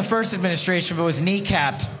started them in the first administration, but was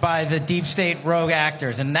kneecapped by the deep state rogue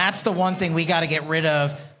actors. And that's the one thing we got to get rid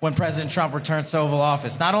of when President Trump returns to Oval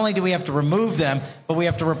Office. Not only do we have to remove them, but we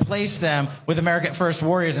have to replace them with American First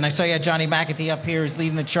warriors. And I saw you had Johnny McAtee up here who's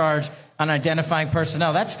leading the charge on identifying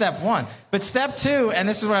personnel. That's step one. But step two, and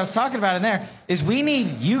this is what I was talking about in there, is we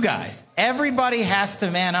need you guys. Everybody has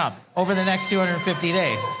to man up over the next 250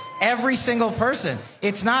 days. Every single person.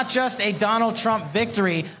 It's not just a Donald Trump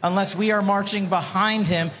victory unless we are marching behind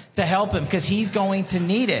him to help him, because he's going to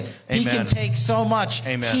need it. Amen. He can take so much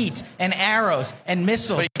heat and arrows and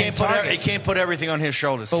missiles. But he can't put everything on his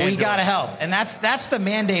shoulders. But we got to help. And that's the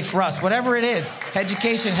mandate for us. Whatever it is,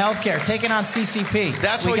 education, healthcare, taking on CCP.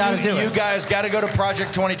 That's what you guys got to go to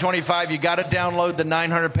Project 2025. You got to download the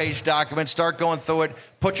 900-page document. Start going through it.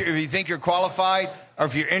 If you think you're qualified, or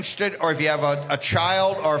if you're interested, or if you have a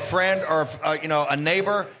child or a friend or a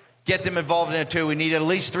neighbor, get them involved in it too. We need at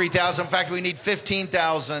least 3,000. In fact, we need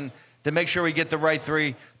 15,000 to make sure we get the right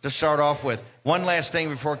three to start off with. One last thing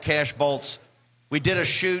before Cash bolts. We did a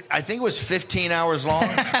shoot, I think it was 15 hours long.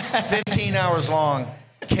 15 hours long.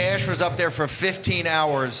 Cash was up there for 15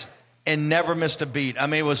 hours and never missed a beat. I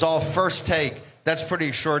mean, it was all first take. That's pretty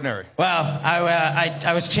extraordinary. Well,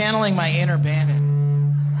 I was channeling my inner bandit.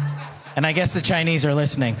 And I guess the Chinese are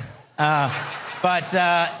listening. No,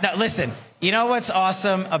 listen, you know what's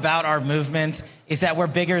awesome about our movement is that we're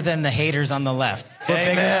bigger than the haters on the left. We're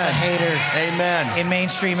bigger than the haters in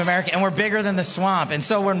mainstream America. And we're bigger than the swamp. And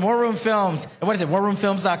so when War Room Films, what is it,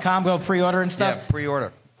 warroomfilms.com, go pre-order and stuff? Yeah,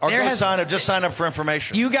 pre-order. Or just sign up for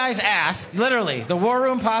information. You guys asked, literally, the War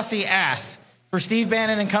Room Posse asked for Steve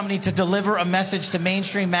Bannon and company to deliver a message to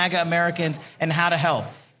mainstream MAGA Americans and how to help.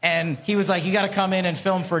 And he was like, you got to come in and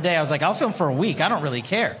film for a day. I was like, I'll film for a week. I don't really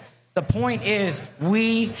care. The point is,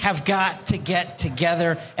 we have got to get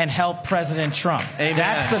together and help President Trump. Amen.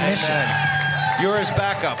 That's the mission. You're his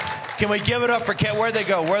backup. Can we give it up for where'd they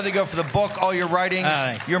go? Where'd they go for the book, all your writings,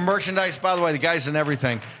 your merchandise? By the way, the guy's in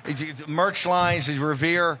everything. Merch lines, his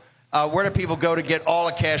Revere. Where do people go to get all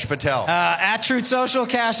of Cash Patel? At Truth Social,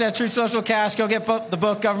 Cash, at Truth Social Cash. Go get the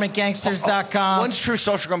book, governmentgangsters.com. When's Truth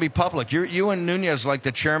Social going to be public? You and Nunez like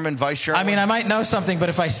the chairman, vice chairman? I mean, I might know something, but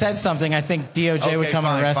if I said something, I think DOJ would come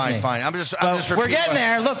and arrest me. Fine. I'm just we're getting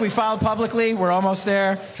there. Look, we filed publicly. We're almost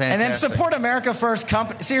there. Fantastic. And then support America First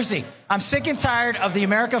company. Seriously, I'm sick and tired of the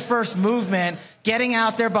America First movement getting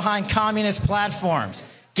out there behind communist platforms.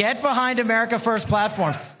 Get behind America First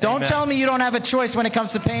platforms. Don't tell me you don't have a choice when it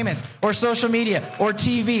comes to payments or social media or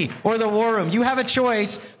TV or the War Room. You have a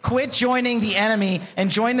choice. Quit joining the enemy and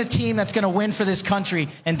join the team that's going to win for this country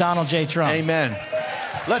and Donald J. Trump. Amen.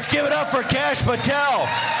 Let's give it up for Cash Patel.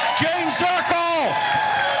 Jane Zirkle.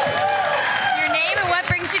 Your name and what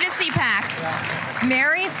brings you to CPAC?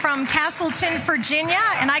 Mary from Castleton, Virginia,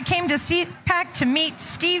 and I came to CPAC to meet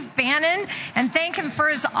Steve Bannon and thank him for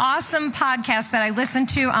his awesome podcast that I listen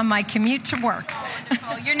to on my commute to work.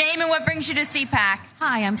 Your name and what brings you to CPAC?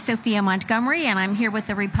 Hi, I'm Sophia Montgomery, and I'm here with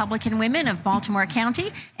the Republican Women of Baltimore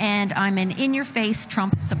County, and I'm an in-your-face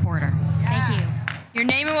Trump supporter. Thank you. Your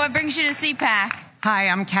name and what brings you to CPAC? Hi,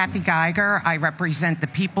 I'm Kathy Geiger. I represent the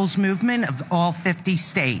People's Movement of all 50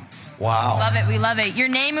 states. Wow. Love it. We love it. Your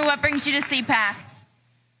name and what brings you to CPAC?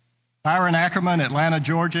 Byron Ackerman, Atlanta,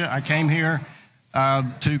 Georgia. I came here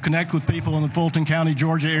to connect with people in the Fulton County,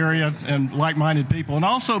 Georgia area and like-minded people. And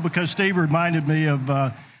also because Steve reminded me of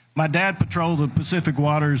my dad patrolled the Pacific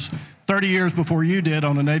waters 30 years before you did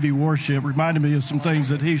on a Navy warship. Reminded me of some things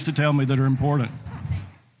that he used to tell me that are important.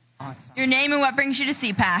 Awesome. Your name and what brings you to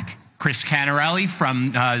CPAC? Chris Canarelli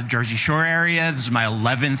from Jersey Shore area. This is my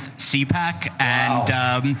 11th CPAC,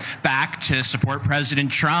 and back to support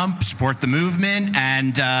President Trump, support the movement,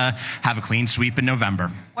 and have a clean sweep in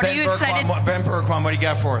November. What are you excited? Ben Berquam, what do you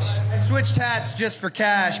got for us? I switched hats just for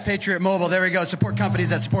cash. Patriot Mobile. There we go. Support companies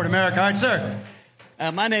that support America. All right, sir.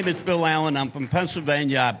 My name is Bill Allen. I'm from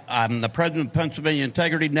Pennsylvania. I'm the president of Pennsylvania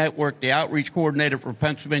Integrity Network, the outreach coordinator for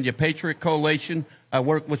Pennsylvania Patriot Coalition. I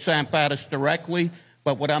work with Sam Faddis directly.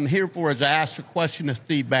 But what I'm here for is to ask a question of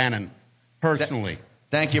Steve Bannon, personally.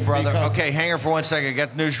 Thank you, brother. Okay, hang on for 1 second.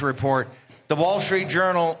 Got the news report. The Wall Street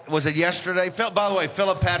Journal, was it yesterday? By the way,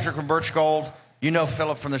 Philip Patrick from Birch Gold. You know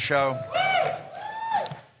Philip from the show.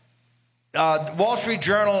 Wall Street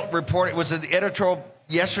Journal reported, was it the editorial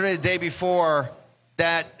yesterday, the day before,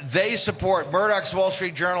 that they support, Murdoch's Wall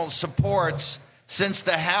Street Journal supports, since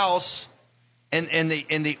the House and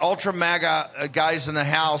the ultra MAGA guys in the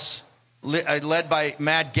House, led by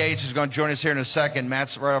Matt Gaetz, who's going to join us here in a second.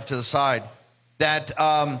 Matt's right off to the side. That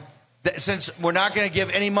since we're not going to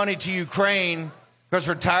give any money to Ukraine because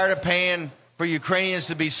we're tired of paying for Ukrainians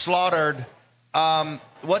to be slaughtered,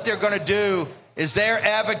 what they're going to do is they're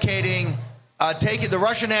advocating taking the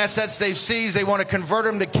Russian assets they've seized, they want to convert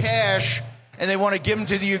them to cash, and they want to give them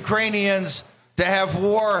to the Ukrainians to have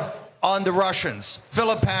war on the Russians.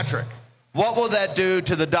 Philip Patrick, what will that do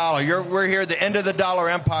to the dollar? We're here at the end of the dollar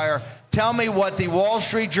empire. Tell me what the Wall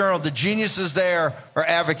Street Journal, the geniuses there, are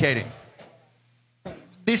advocating.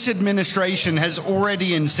 This administration has already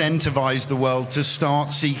incentivized the world to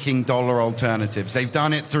start seeking dollar alternatives. They've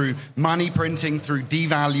done it through money printing, through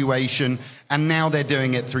devaluation, and now they're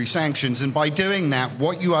doing it through sanctions. And by doing that,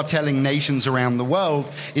 what you are telling nations around the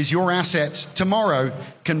world is your assets tomorrow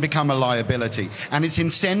can become a liability. And it's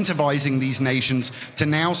incentivizing these nations to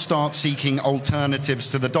now start seeking alternatives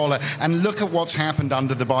to the dollar. And look at what's happened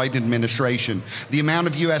under the Biden administration. The amount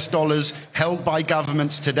of US dollars held by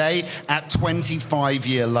governments today at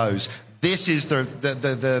 25-year lows. This is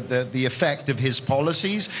the effect of his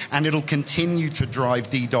policies, and it'll continue to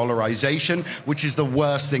drive de-dollarization, which is the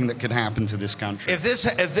worst thing that could happen to this country.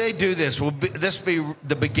 If they do this, will this be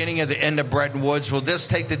the beginning of the end of Bretton Woods? Will this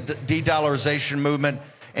take the de-dollarization movement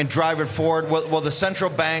and drive it forward? Will the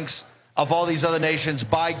central banks of all these other nations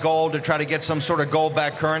buy gold to try to get some sort of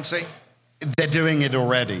gold-backed currency? They're doing it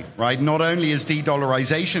already, right? Not only is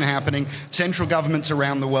de-dollarization happening, central governments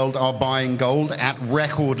around the world are buying gold at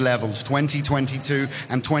record levels, 2022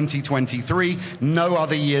 and 2023. No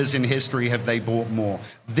other years in history have they bought more.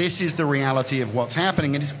 This is the reality of what's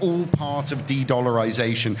happening, and it's all part of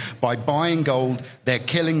de-dollarization. By buying gold, they're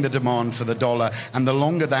killing the demand for the dollar, and the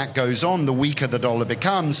longer that goes on, the weaker the dollar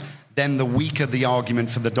becomes, then the weaker the argument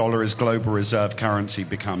for the dollar as global reserve currency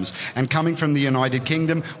becomes. And coming from the United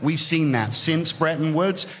Kingdom, we've seen that since Bretton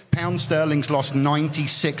Woods. Pound sterling's lost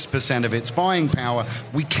 96% of its buying power.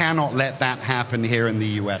 We cannot let that happen here in the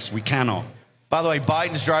U.S. We cannot. By the way,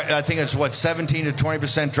 Biden's, I think it's 17 to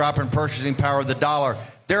 20% drop in purchasing power of the dollar.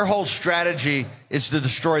 Their whole strategy is to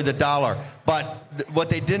destroy the dollar. But what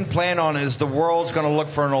they didn't plan on is the world's going to look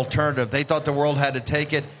for an alternative. They thought the world had to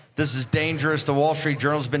take it. This is dangerous. The Wall Street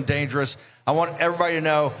Journal's been dangerous. I want everybody to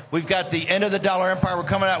know we've got the end of the dollar empire. We're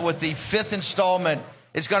coming out with the 5th installment.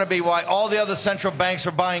 It's going to be why all the other central banks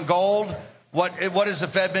are buying gold. What has the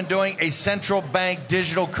Fed been doing? A central bank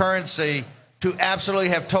digital currency to absolutely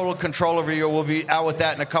have total control over you. We'll be out with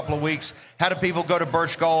that in a couple of weeks. How do people go to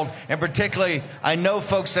Birch Gold? And particularly, I know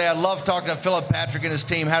folks say, I love talking to Philip Patrick and his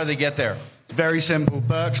team. How do they get there? It's very simple.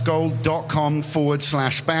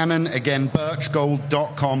 birchgold.com/Bannon. Again,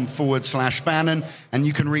 birchgold.com/Bannon. And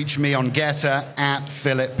you can reach me on Getter at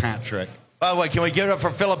Philip Patrick. By the way, can we give it up for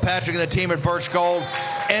Philip Patrick and the team at Birch Gold?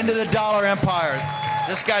 End of the dollar empire.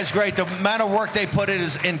 This guy's great. The amount of work they put in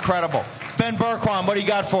is incredible. Ben Berquam, what do you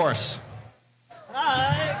got for us?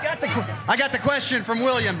 I got the question from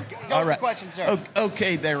William. Go with the question, sir.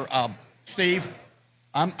 Okay there, Steve.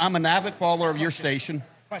 I'm an avid follower of your station.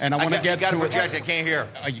 And I want to get to it. I can't hear.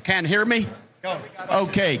 You can't hear me? Go.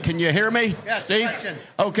 Okay, can you hear me? Yes, Steve? question.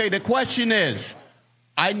 Okay, the question is,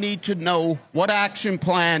 I need to know what action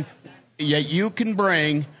plan you can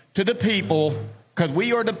bring to the people, because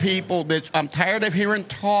we are the people that I'm tired of hearing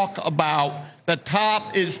talk about. The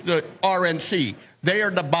top is the RNC. They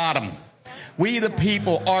are the bottom. We, the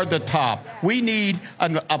people, are the top. We need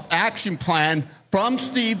an action plan from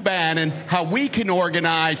Steve Bannon, how we can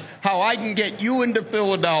organize, how I can get you into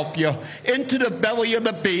Philadelphia, into the belly of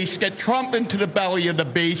the beast, get Trump into the belly of the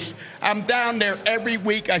beast. I'm down there every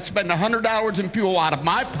week. I spend $100 in fuel out of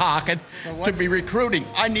my pocket to be recruiting.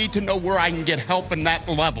 I need to know where I can get help in that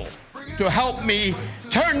level to help me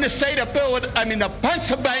turn the state of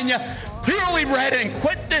Pennsylvania clearly read and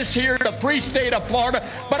quit this here, the free state of Florida,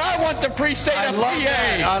 but I want the free state of PA.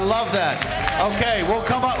 I love that. Okay, we'll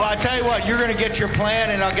come up. I tell you what, you're going to get your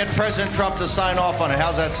plan, and I'll get President Trump to sign off on it.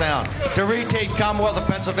 How's that sound? To retake Commonwealth of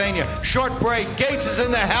Pennsylvania. Short break. Gates is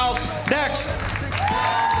in the house. Next.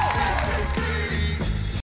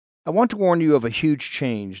 I want to warn you of a huge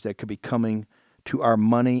change that could be coming to our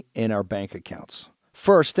money in our bank accounts.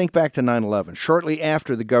 First, think back to 9/11, shortly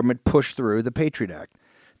after the government pushed through the Patriot Act.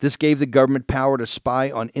 This gave the government power to spy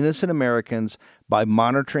on innocent Americans by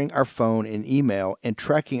monitoring our phone and email and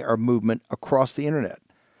tracking our movement across the internet.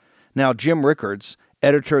 Now, Jim Rickards,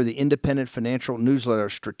 editor of the independent financial newsletter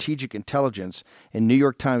Strategic Intelligence and New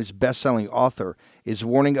York Times bestselling author, is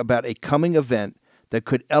warning about a coming event that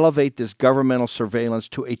could elevate this governmental surveillance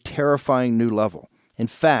to a terrifying new level. In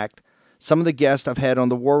fact, some of the guests I've had on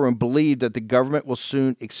the War Room believe that the government will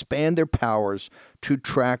soon expand their powers to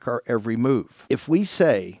track our every move. If we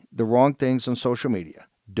say the wrong things on social media,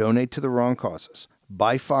 donate to the wrong causes,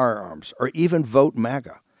 buy firearms, or even vote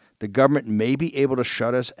MAGA, the government may be able to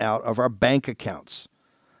shut us out of our bank accounts.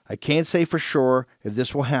 I can't say for sure if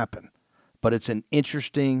this will happen, but it's an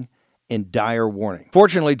interesting and dire warning.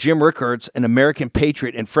 Fortunately, Jim Rickards, an American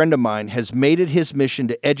patriot and friend of mine, has made it his mission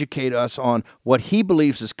to educate us on what he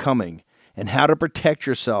believes is coming and how to protect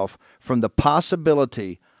yourself from the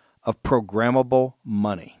possibility of programmable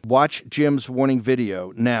money. Watch Jim's warning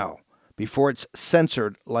video now, before it's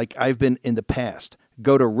censored like I've been in the past.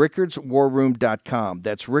 Go to rickardswarroom.com.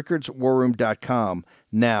 That's rickardswarroom.com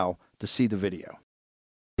now to see the video.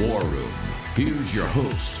 War Room. Here's your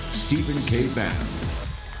host, Stephen K. Bannon.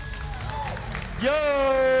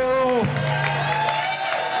 Yo!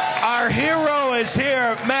 Our hero is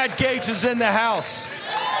here. Matt Gaetz is in the house.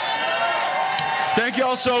 Thank you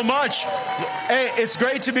all so much. Hey, it's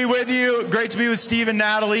great to be with you. Great to be with Steve and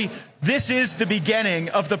Natalie. This is the beginning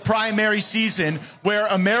of the primary season where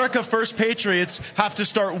America First Patriots have to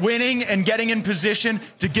start winning and getting in position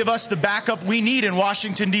to give us the backup we need in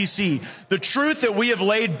Washington, D.C. The truth that we have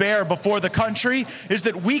laid bare before the country is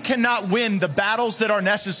that we cannot win the battles that are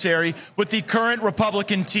necessary with the current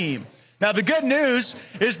Republican team. Now, the good news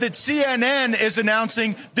is that CNN is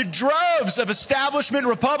announcing the droves of establishment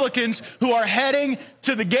Republicans who are heading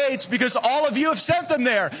to the gates because all of you have sent them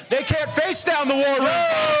there. They can't face down the war room.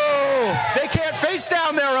 No! They can't face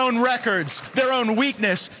down their own records, their own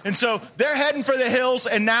weakness. And so they're heading for the hills,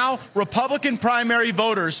 and now Republican primary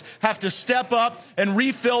voters have to step up and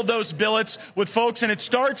refill those billets with folks. And it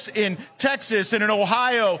starts in Texas and in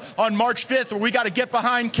Ohio on March 5th, where we got to get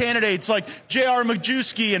behind candidates like J.R.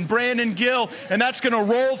 Majewski and Brandon Gill, and that's going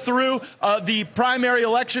to roll through the primary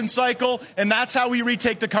election cycle, and that's how we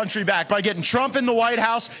retake the country back, by getting Trump in the White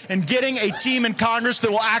House and getting a team in Congress that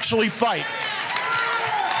will actually fight.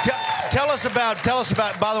 Tell us about,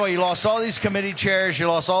 by the way, you lost all these committee chairs, you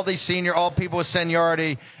lost all these all people with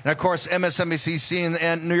seniority, and of course MSNBC,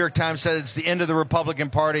 CNN, New York Times said it's the end of the Republican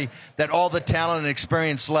Party, that all the talent and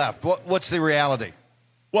experience left. What's the reality?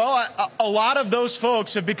 Well, a lot of those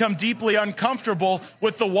folks have become deeply uncomfortable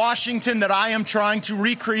with the Washington that I am trying to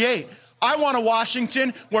recreate. I want a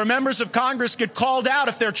Washington where members of Congress get called out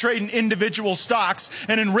if they're trading individual stocks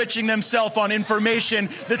and enriching themselves on information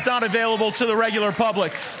that's not available to the regular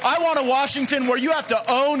public. I want a Washington where you have to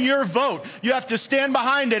own your vote. You have to stand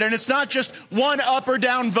behind it. And it's not just one up or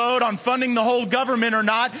down vote on funding the whole government or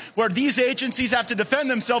not, where these agencies have to defend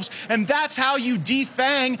themselves. And that's how you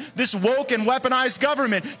defang this woke and weaponized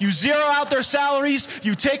government. You zero out their salaries,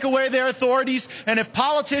 you take away their authorities, and if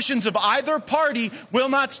politicians of either party will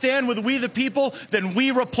not stand with we the people, then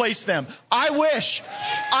we replace them. I wish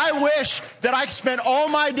that I spent all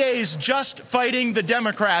my days just fighting the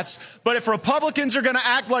Democrats, but if Republicans are going to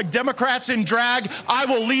act like Democrats in drag, I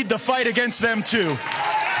will lead the fight against them too.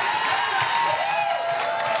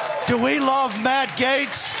 Do we love Matt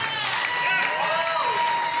Gaetz?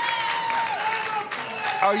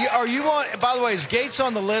 Are you on? By the way, is Gaetz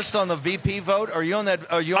on the list on the VP vote? Are you on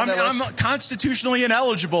that? Are you on that list? I'm constitutionally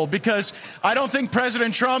ineligible because I don't think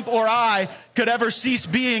President Trump or I could ever cease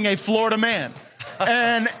being a Florida man.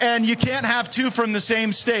 And you can't have two from the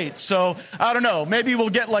same state. So I don't know. Maybe we'll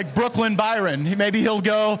get like Brooklyn Byron. Maybe he'll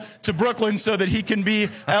go to Brooklyn so that he can be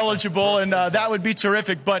eligible, and that would be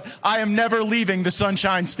terrific. But I am never leaving the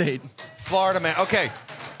Sunshine State. Florida man. Okay.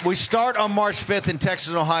 We start on March 5th in Texas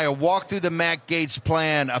and Ohio. Walk through the Matt Gaetz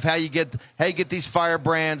plan of how you get these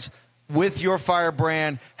firebrands with your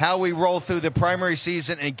firebrand, how we roll through the primary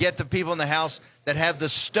season and get the people in the House that have the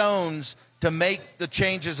stones to make the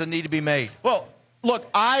changes that need to be made. Well, look,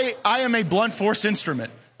 I am a blunt force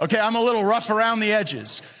instrument. Okay, I'm a little rough around the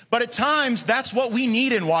edges. But at times, that's what we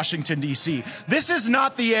need in Washington, D.C. This is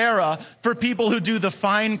not the era for people who do the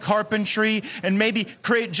fine carpentry and maybe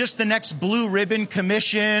create just the next blue ribbon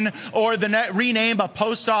commission or rename a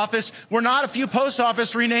post office. We're not a few post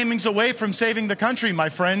office renamings away from saving the country, my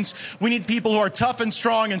friends. We need people who are tough and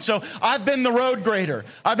strong. And so I've been the road grader.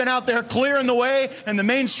 I've been out there clearing the way, and the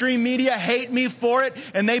mainstream media hate me for it,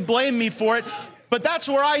 and they blame me for it. But that's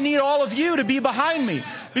where I need all of you to be behind me,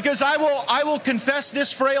 because I will confess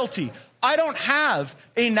this frailty. I don't have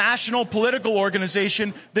a national political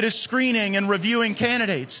organization that is screening and reviewing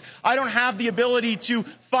candidates. I don't have the ability to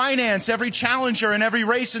finance every challenger in every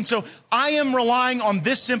race. And so I am relying on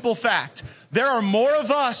this simple fact. There are more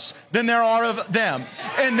of us than there are of them.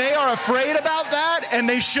 And they are afraid about that, and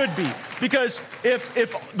they should be. Because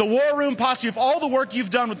if the War Room posse, if all the work you've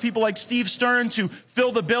done with people like Steve Stern to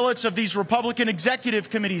fill the billets of these Republican executive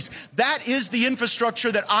committees, that is the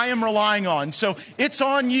infrastructure that I am relying on. So it's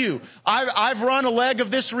on you. I've run a leg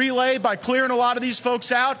of this relay by clearing a lot of these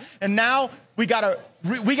folks out, and now we gotta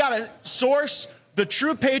source the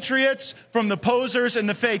true patriots from the posers and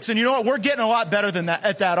the fakes. And you know what? We're getting a lot better than that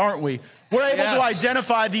at that, aren't we? We're able to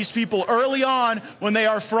identify these people early on when they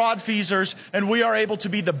are fraud feasors, and we are able to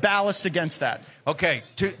be the ballast against that. Okay,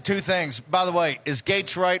 two things. By the way, is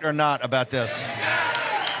Gates right or not about this?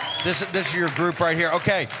 This is your group right here.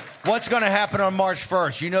 Okay, what's going to happen on March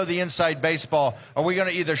 1st? You know the inside baseball. Are we going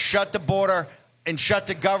to either shut the border and shut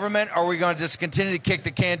the government, or are we going to just continue to kick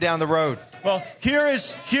the can down the road? Well, here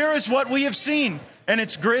is what we have seen, and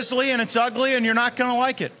it's grisly and it's ugly, and you're not going to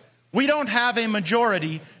like it. We don't have a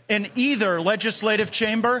majority in either legislative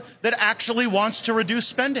chamber that actually wants to reduce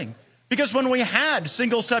spending. Because when we had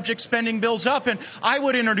single subject spending bills up, and I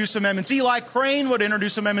would introduce amendments, Eli Crane would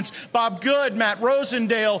introduce amendments, Bob Good, Matt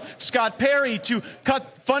Rosendale, Scott Perry, to cut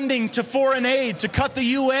funding to foreign aid, to cut the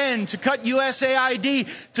UN, to cut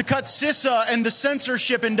USAID, to cut CISA and the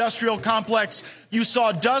censorship industrial complex. You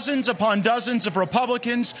saw dozens upon dozens of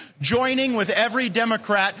Republicans joining with every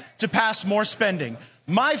Democrat to pass more spending.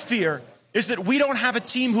 My fear is that we don't have a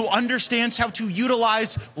team who understands how to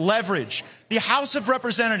utilize leverage. The House of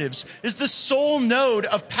Representatives is the sole node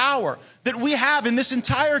of power that we have in this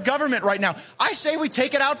entire government right now. I say we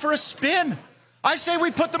take it out for a spin. I say we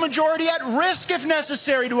put the majority at risk if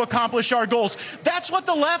necessary to accomplish our goals. That's what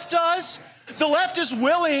the left does. The left is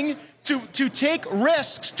willing to take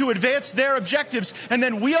risks to advance their objectives, and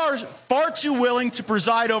then we are far too willing to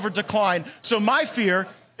preside over decline. So my fear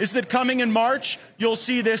is that coming in March, you'll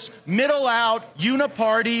see this middle-out,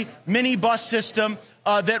 uniparty minibus system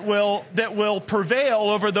that will prevail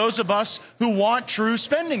over those of us who want true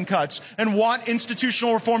spending cuts and want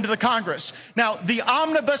institutional reform to the Congress. Now, the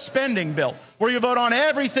omnibus spending bill, where you vote on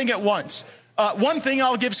everything at once, one thing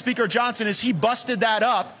I'll give Speaker Johnson is he busted that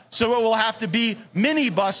up, so it will have to be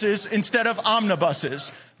minibuses instead of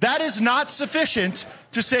omnibuses. That is not sufficient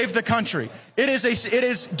to save the country. It is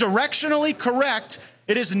directionally correct.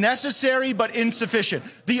 It is necessary but insufficient.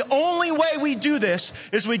 The only way we do this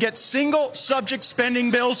is we get single subject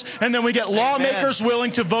spending bills, and then we get lawmakers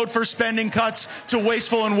willing to vote for spending cuts to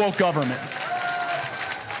wasteful and woke government.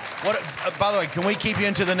 By the way, can we keep you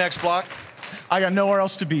into the next block? I got nowhere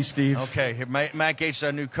else to be, Steve. Okay, Matt Gaetz,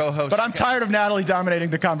 our new co-host. But I'm tired of Natalie dominating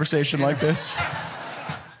the conversation like this.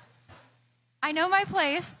 I know my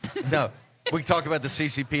place. No. We can talk about the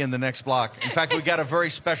CCP in the next block. In fact, we got a very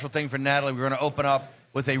special thing for Natalie. We're going to open up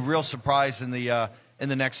with a real surprise in the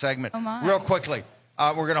next segment. Real quickly,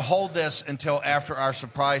 we're going to hold this until after our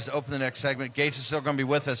surprise to open the next segment. Gates is still going to be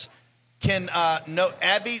with us. Can note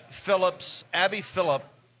Abby Phillip,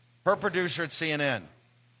 her producer at CNN,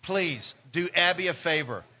 please do Abby a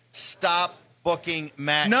favor. Stop booking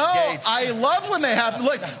Matt Gaetz. I love when they have...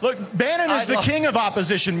 Look, Bannon is the king of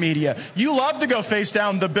opposition media. You love to go face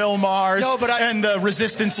down the Bill Mahers and the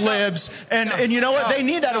resistance libs. And you know what? They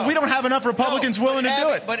need that. And we don't have enough Republicans willing to do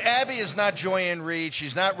it. But Abby is not Joyanne Reed.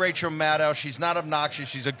 She's not Rachel Maddow. She's not obnoxious.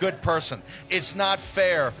 She's a good person. It's not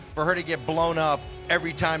fair for her to get blown up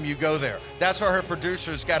every time you go there. That's why her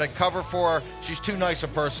producer's got to cover for her. She's too nice a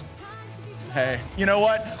person. Hey, you know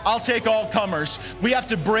what? I'll take all comers. We have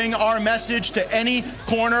to bring our message to any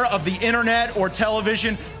corner of the internet or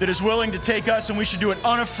television that is willing to take us, and we should do it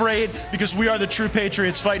unafraid because we are the true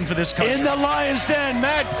patriots fighting for this country. In the Lion's Den,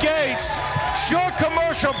 Matt Gaetz. Short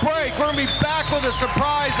commercial break. We're going to be back with a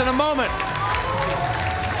surprise in a moment.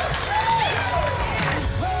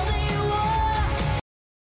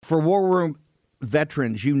 For War Room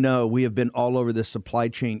veterans, you know we have been all over this supply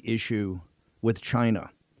chain issue with China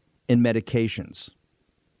and medications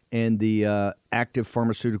and the active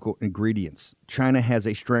pharmaceutical ingredients. China has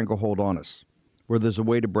a stranglehold on us where there's a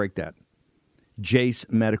way to break that. Jace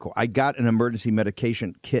Medical. I got an emergency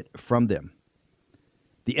medication kit from them.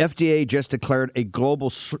 The FDA just declared a global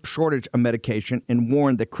shortage of medication and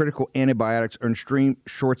warned that critical antibiotics are in extreme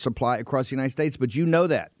short supply across the United States. But you know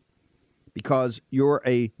that because you're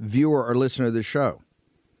a viewer or listener to the show.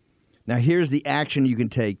 Now, here's the action you can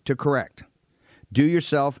take to correct. Do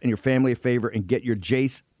yourself and your family a favor and get your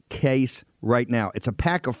Jace case right now. It's a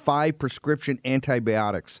pack of 5 prescription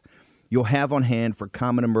antibiotics you'll have on hand for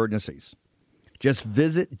common emergencies. Just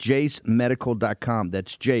visit jacemedical.com.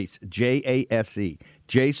 That's Jace, J-A-S-E,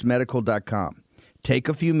 jacemedical.com. Take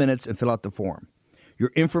a few minutes and fill out the form.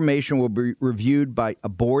 Your information will be reviewed by a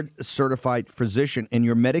board-certified physician, and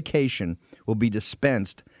your medication will be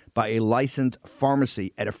dispensed by a licensed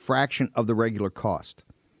pharmacy at a fraction of the regular cost.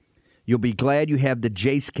 You'll be glad you have the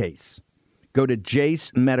Jace case. Go to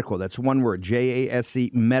Jace Medical, that's one word, J-A-S-E,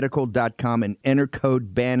 medical.com, and enter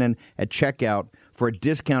code Bannon at checkout for a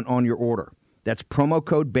discount on your order. That's promo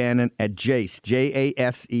code Bannon at Jace,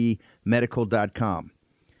 J-A-S-E, medical.com.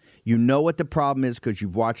 You know what the problem is because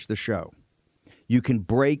you've watched the show. You can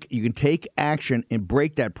take action and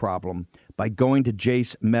break that problem by going to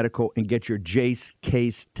Jace Medical and get your Jace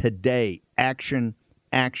case today. Action,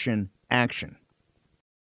 action, action.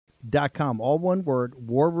 .com, all one word,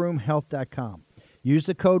 warroomhealth.com. Use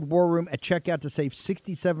the code WARROOM at checkout to save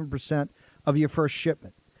 67% of your first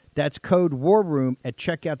shipment. That's code WARROOM at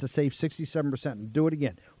checkout to save 67%. And do it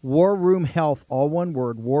again. War Room Health, all one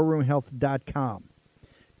word, warroomhealth.com.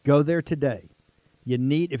 Go there today.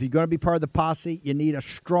 If you're going to be part of the posse, you need a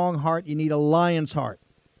strong heart. You need a lion's heart.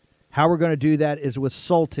 How we're going to do that is with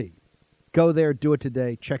Salty. Go there, do it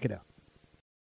today. Check it out.